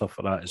Ring and stuff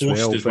like that as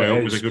well. As well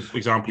was a good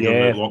example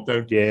of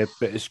lockdown. Yeah,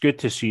 but it's good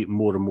to see it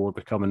more and more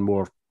becoming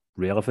more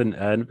relevant,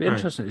 and it'd be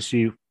interesting to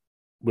see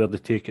where they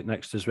take it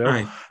next as well.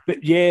 Aye.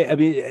 But yeah, I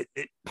mean,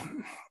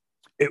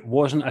 it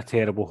wasn't a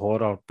terrible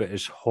horror, but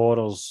as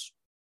horrors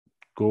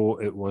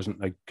go, it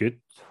wasn't a good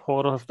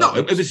horror. No,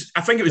 it was.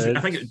 I think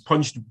it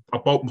punched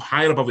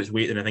higher above its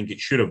weight than I think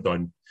it should have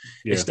done.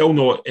 Yeah. It's still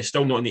not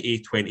in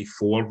the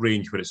A24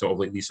 range, where it's sort of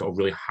like these sort of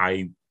really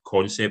high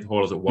concept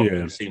horrors that work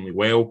insanely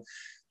well.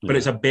 But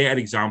it's a better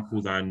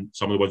example than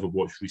some of the ones we've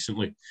watched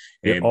recently.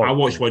 I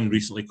watched one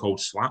recently called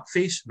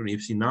Slapface. I don't know if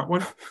you've seen that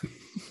one.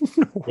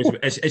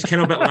 It's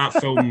kind of a bit like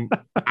that film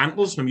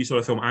Antlers. Remember you saw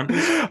the film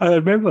Antlers? I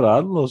remember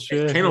Antlers,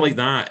 yeah. It's kind of like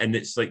that, and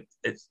it's like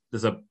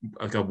there's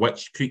a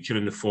witch creature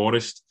in the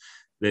forest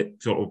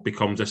that sort of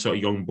becomes a sort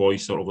of young boy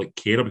sort of like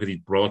carer because his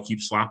brother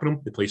keeps slapping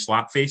him. They play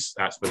Slapface.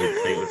 That's where the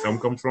title of the film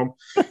comes from.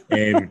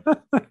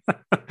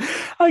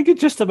 I could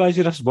just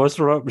imagine this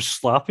monster out was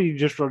slapping you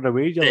just running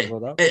away.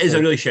 It is a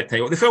really shit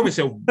title. The film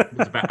itself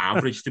was a bit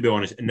average, to be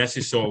honest. And this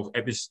is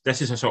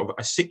a sort of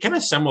a kind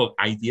of similar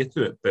idea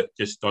to it, but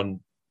just done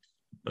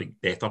like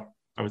better.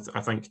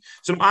 I think.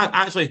 So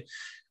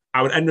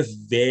I went in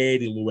with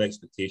very low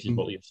expectations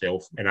about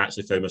yourself, and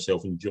actually found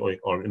myself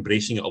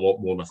embracing it a lot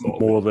more than I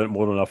thought. More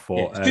than I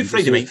thought. Yeah, it's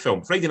a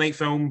good Friday night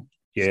film.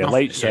 Yeah,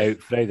 lights out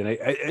Friday night.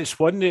 It's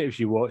one that if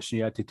you watched and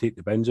you had to take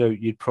the bins out,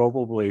 you'd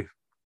probably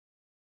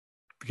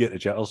get the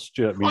jitters.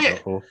 Do you know what I mean?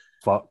 Oh,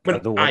 fuck.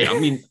 But I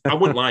mean, I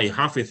wouldn't lie.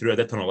 Halfway through, I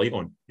did turn a light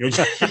on. You know,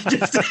 just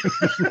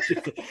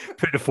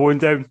put the phone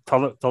down,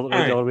 turn it the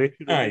other way.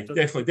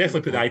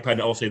 Definitely put the iPad on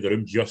the other side of the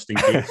room just in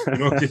case. You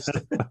know,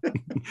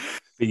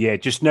 But yeah,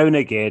 just now and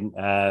again,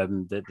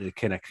 the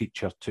kind of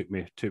creature took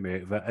me out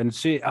of it. And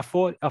see, I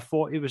thought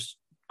he was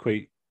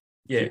quite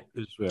cute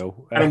as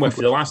well. And I'm with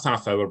you. The last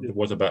half hour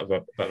was a bit of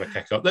a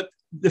kick up.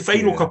 The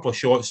final couple of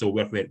shots though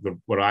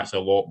were actually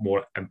a lot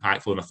more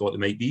impactful than I thought they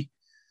might be.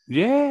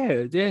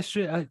 Yeah,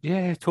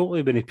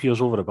 totally. When he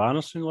peers over the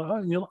banners and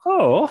you're like,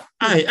 oh.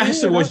 It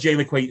actually was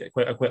genuinely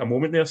quite a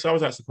moment there. So I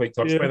was actually quite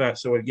touched by that.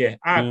 So there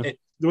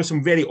were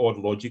some very odd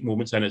logic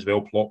moments in it as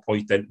well. Plot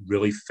points didn't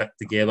really fit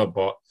together,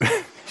 but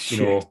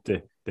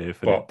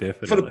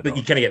Definitely. But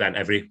you kind of get that in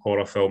every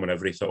horror film and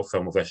every sort of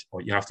film of this.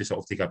 You have to sort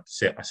of take a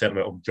certain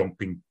amount of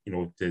jumping,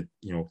 to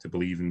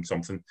believe in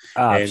something.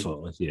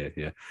 Absolutely,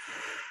 yeah.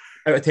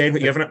 Out of 10,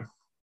 what are you giving it?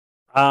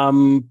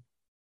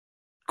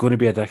 Going to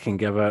be a dick and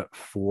give it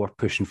 4,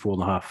 pushing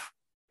 4.5.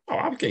 Oh,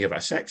 I would give it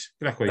a 6.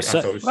 Average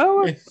 5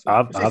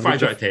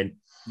 out of 10.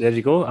 There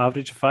you go,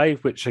 average of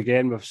 5, which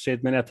again, we've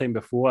said many a time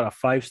before, a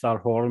 5-star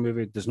horror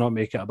movie does not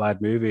make it a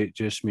bad movie. It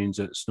just means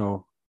it's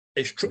no...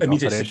 It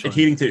means it's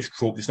adhering to its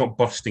tropes. It's not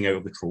bursting out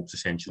of the tropes,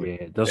 essentially.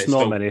 Yeah, there's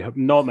not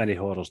many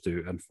horrors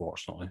do,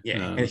 unfortunately.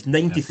 Yeah, and it's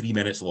 93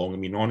 minutes long. I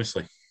mean,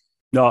 honestly.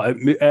 No,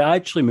 it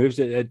actually moves.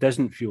 It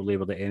doesn't feel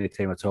laboured at any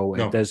time at all.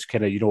 No. It does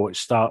kind of, it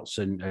starts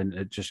and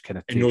it just kind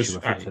of takes you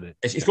with it.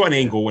 It's got an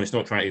end goal and it's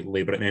not trying to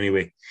labour it in any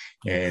way.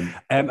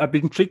 I've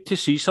been intrigued to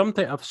see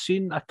something. I've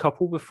seen a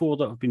couple before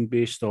that have been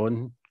based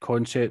on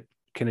concept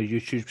kind of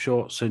YouTube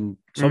shorts, and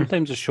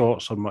sometimes the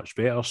shorts are much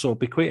better. So I'll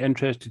be quite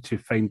interested to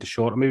find the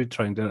short. I'll maybe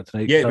try and do it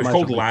tonight. Yeah, it was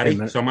called Larry.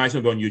 So I imagine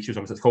it'll be on YouTube.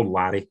 It's called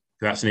Larry.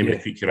 That's the name of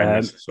the creature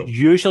in this. So.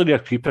 Usually they're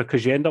creeper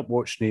because you end up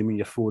watching them on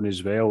your phone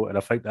as well. And I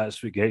think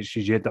that's what gets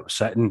you. You end up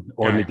sitting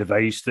on the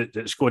device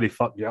that's going to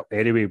fuck you up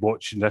anyway,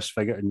 watching this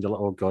figure, and you're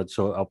like, oh God.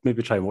 So I'll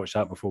maybe try and watch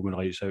that before when the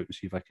lights out and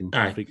see if I can.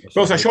 Well,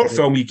 it's a short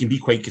film. You can be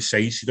quite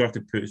concise. You don't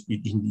have to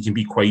you can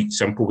be quite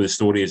simple with the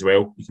story as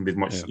well. You can be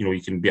much,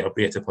 you can be able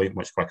to play it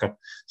much quicker.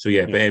 So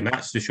but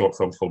that's the short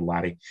film. It's called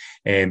Larry.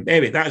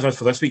 Anyway, that is us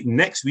for this week.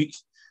 Next week,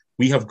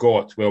 we have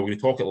got, we're going to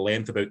talk at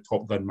length about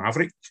Top Gun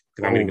Maverick,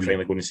 because I'm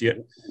finally going to see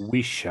it.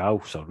 We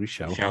shall, sir. We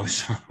shall.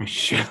 We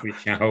shall.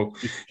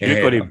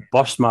 You're going to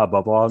bust my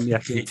bubble, aren't you? I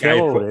can tell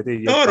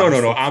already.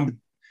 No. I'm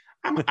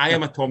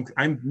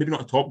maybe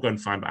not a Top Gun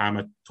fan, but I'm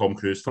a Tom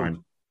Cruise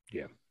fan.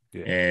 Yeah.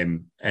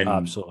 And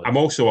absolutely. I'm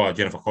also a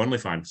Jennifer Connelly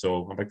fan,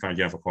 so I'm a big fan of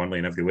Jennifer Connelly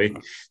in every way.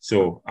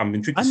 So I'm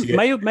intrigued to see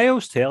it.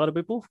 Miles Teller,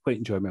 we both quite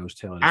enjoy Miles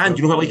Teller. And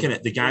you know what I like in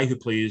it? The guy who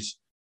plays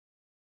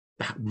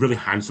the really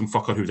handsome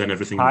fucker who's in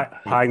everything.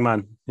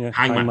 Hangman. Yeah,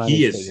 Hangman.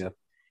 He is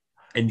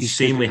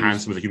insanely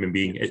handsome as a human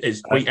being.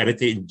 It's quite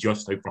irritating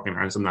just how fucking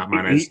handsome that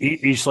man is.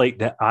 He's like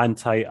the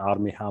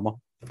anti-Army Hammer.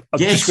 I'm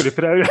just going to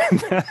put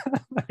it out.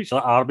 He's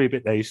like Army,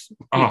 but nice.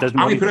 I'm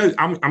going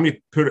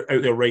to put it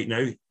out there right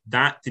now.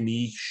 That to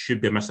me should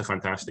be a Mr.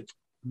 Fantastic.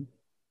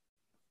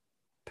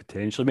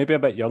 Potentially, maybe a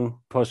bit young,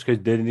 because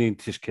they need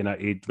to just kind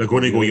of age. They're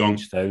going to go young.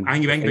 I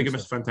think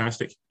Mr.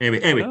 Fantastic.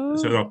 Anyway,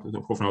 so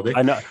for another day.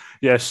 I know.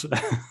 Yes.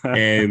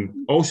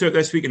 Also,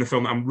 this week in the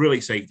film, I'm really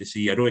excited to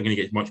see. I don't think it's going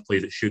to get as much play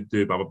as it should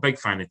do, but I'm a big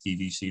fan of the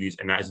TV series,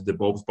 and that is the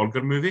Bob's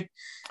Burger movie.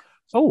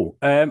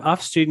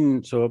 I've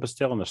seen. So I was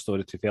telling a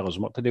story to fellas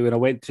what to do when I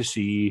went to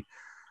see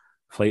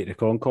Flight of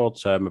the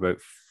Conchords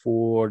about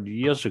 4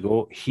 years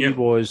ago. He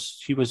was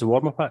the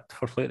warm-up act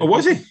for Flight of the Conchords.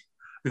 Was he?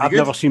 I've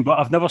never seen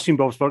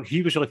Bob's Burgers.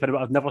 He was really funny,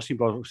 but I've never seen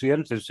Bob's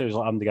Burgers. So he was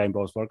like, I'm the guy in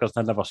Bob's Burgers,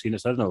 and I'd never seen it.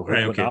 So I don't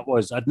know what that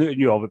was. I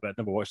knew of it, but I'd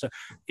never watched it.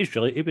 He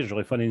was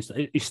really funny.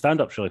 His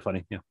stand-up's really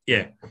funny.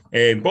 Yeah.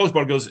 Bob's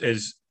Burgers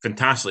is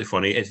fantastically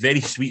funny. It's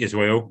very sweet as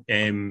well.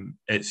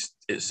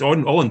 It's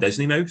all on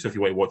Disney now, so if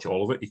you want to watch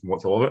all of it, you can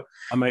watch all of it.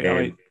 I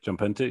might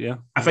jump into it, yeah.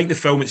 I think the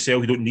film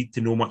itself, you don't need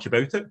to know much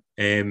about it.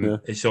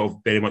 It's sort of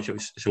very much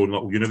its own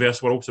little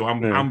universe world, so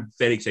I'm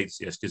very excited to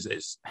see this, because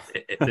it's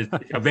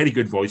a very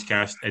good voice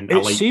cast. And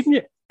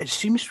it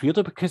seems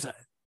weirder because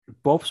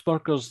Bob's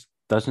Burgers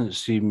doesn't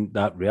seem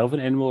that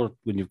relevant anymore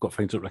when you've got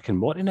things like Rick and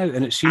Morty now,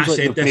 and it seems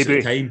like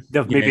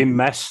they've maybe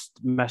missed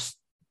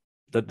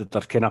their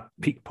kind of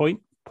peak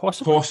point.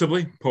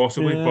 Possibly, but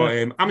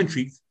I'm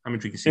intrigued. I'm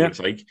intrigued to see what it's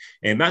like.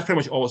 That's pretty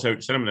much all that's out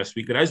in cinema this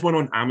week. There is one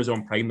on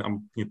Amazon Prime that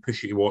I'm going to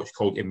push you to watch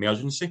called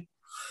Emergency.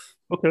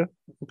 Okay.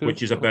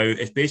 Which is about,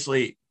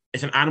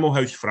 it's an Animal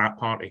House frat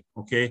party,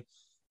 okay,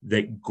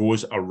 that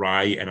goes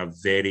awry in a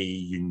very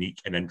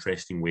unique and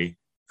interesting way.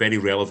 Very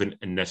relevant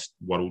in this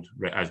world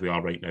as we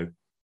are right now.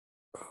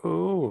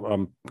 Oh,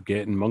 I'm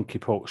getting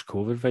monkeypox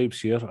COVID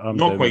vibes here.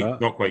 Not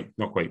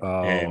quite.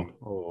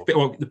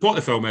 Well, the plot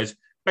of the film is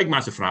big,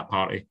 massive frat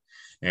party.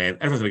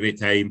 Everyone's having a great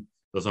time.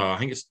 I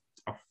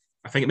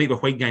think it might be a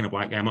white guy and a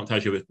black guy. I'm not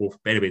entirely sure if it's both.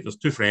 But anyway, there's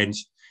two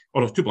friends,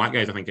 or there's two black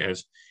guys, I think it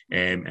is.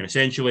 And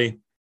essentially,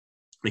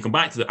 they come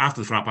back to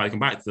after the frat party. They come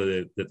back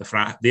to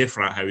their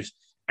frat house,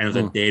 and there's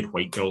a dead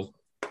white girl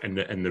in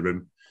the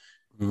room.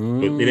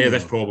 But they have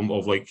this problem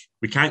of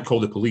we can't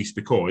call the police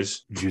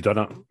because you done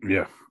it.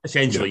 Yeah.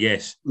 Essentially,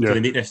 yes. Yeah. So they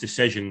make this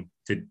decision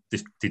to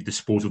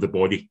dispose of the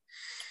body.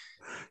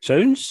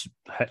 Sounds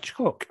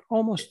Hitchcock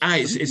almost.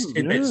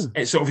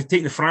 It's sort of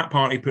taking the frat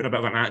party, putting a bit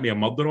of an Anatomy of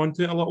Murder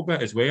onto it a little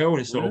bit as well,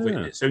 and it's sort of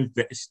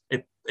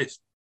it's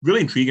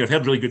really intriguing. I've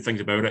heard really good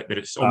things about it. That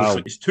it's almost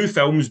it's two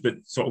films, but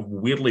sort of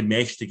weirdly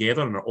meshed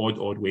together in an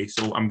odd way.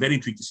 So I'm very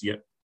intrigued to see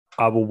it.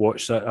 I will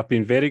watch that. I've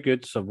been very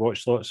good. So I've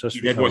watched lots this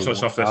week. You did watch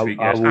lots of stuff this week,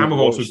 yes. And we've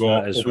also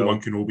got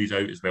Obi-Wan Kenobi's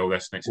out as well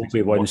this next week.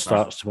 Obi-Wan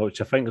starts tomorrow,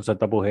 which I think there's a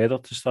double header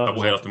to start.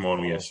 Double header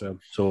tomorrow, yes.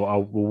 So I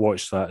will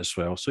watch that as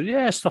well. So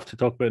yeah, stuff to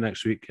talk about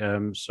next week.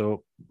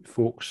 So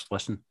folks,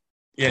 listen.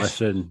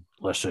 Yes.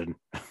 Listen.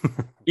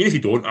 Even if you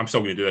don't, I'm still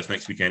going to do this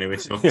next week anyway.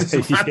 So I've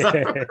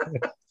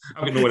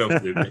got nowhere else to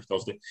do next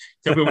Thursday.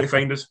 Tell people where to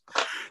find us.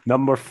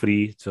 Number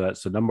 3, so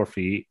that's the number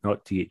 3,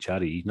 not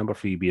THRE. Number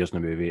 3 Beers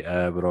in the Movie.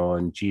 We're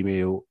on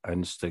Gmail,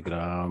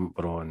 Instagram,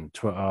 we're on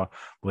Twitter,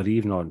 we're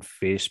even on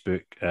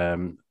Facebook.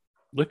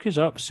 Look us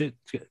up.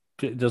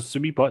 There's a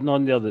wee button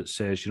on there that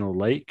says,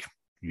 like.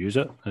 Use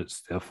it.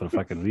 It's there for a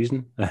fucking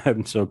reason.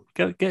 So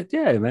interact,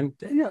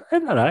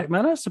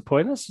 man. That's the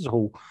point. This is the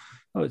whole.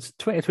 Oh, it's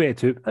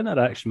 2022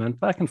 interaction, man.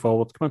 Back and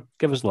forward. Come on,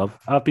 give us love.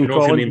 I've been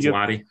calling your name's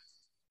Larry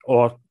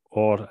or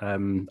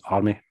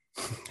Army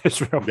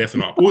as well.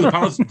 Definitely. Oh,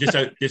 apparently,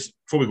 just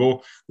before we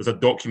go, there's a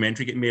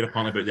documentary getting made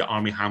apparently about the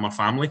Army Hammer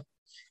family,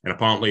 and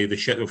apparently the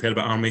shit we've heard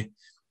about Army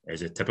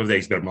is the tip of the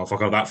iceberg,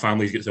 motherfucker. That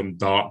family's got some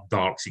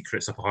dark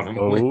secrets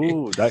apparently.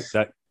 Oh,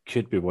 that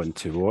could be one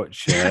to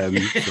watch. I'm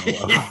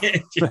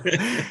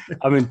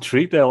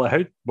intrigued. How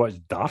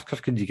much darker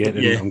can you get?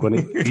 I'm going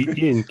to beat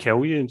you and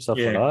kill you and stuff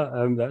like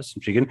that. That's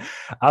intriguing.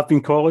 I've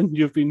been Colin.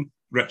 You've been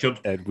Richard,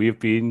 and we've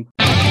been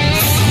 3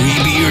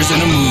 Beers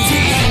in a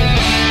Movie.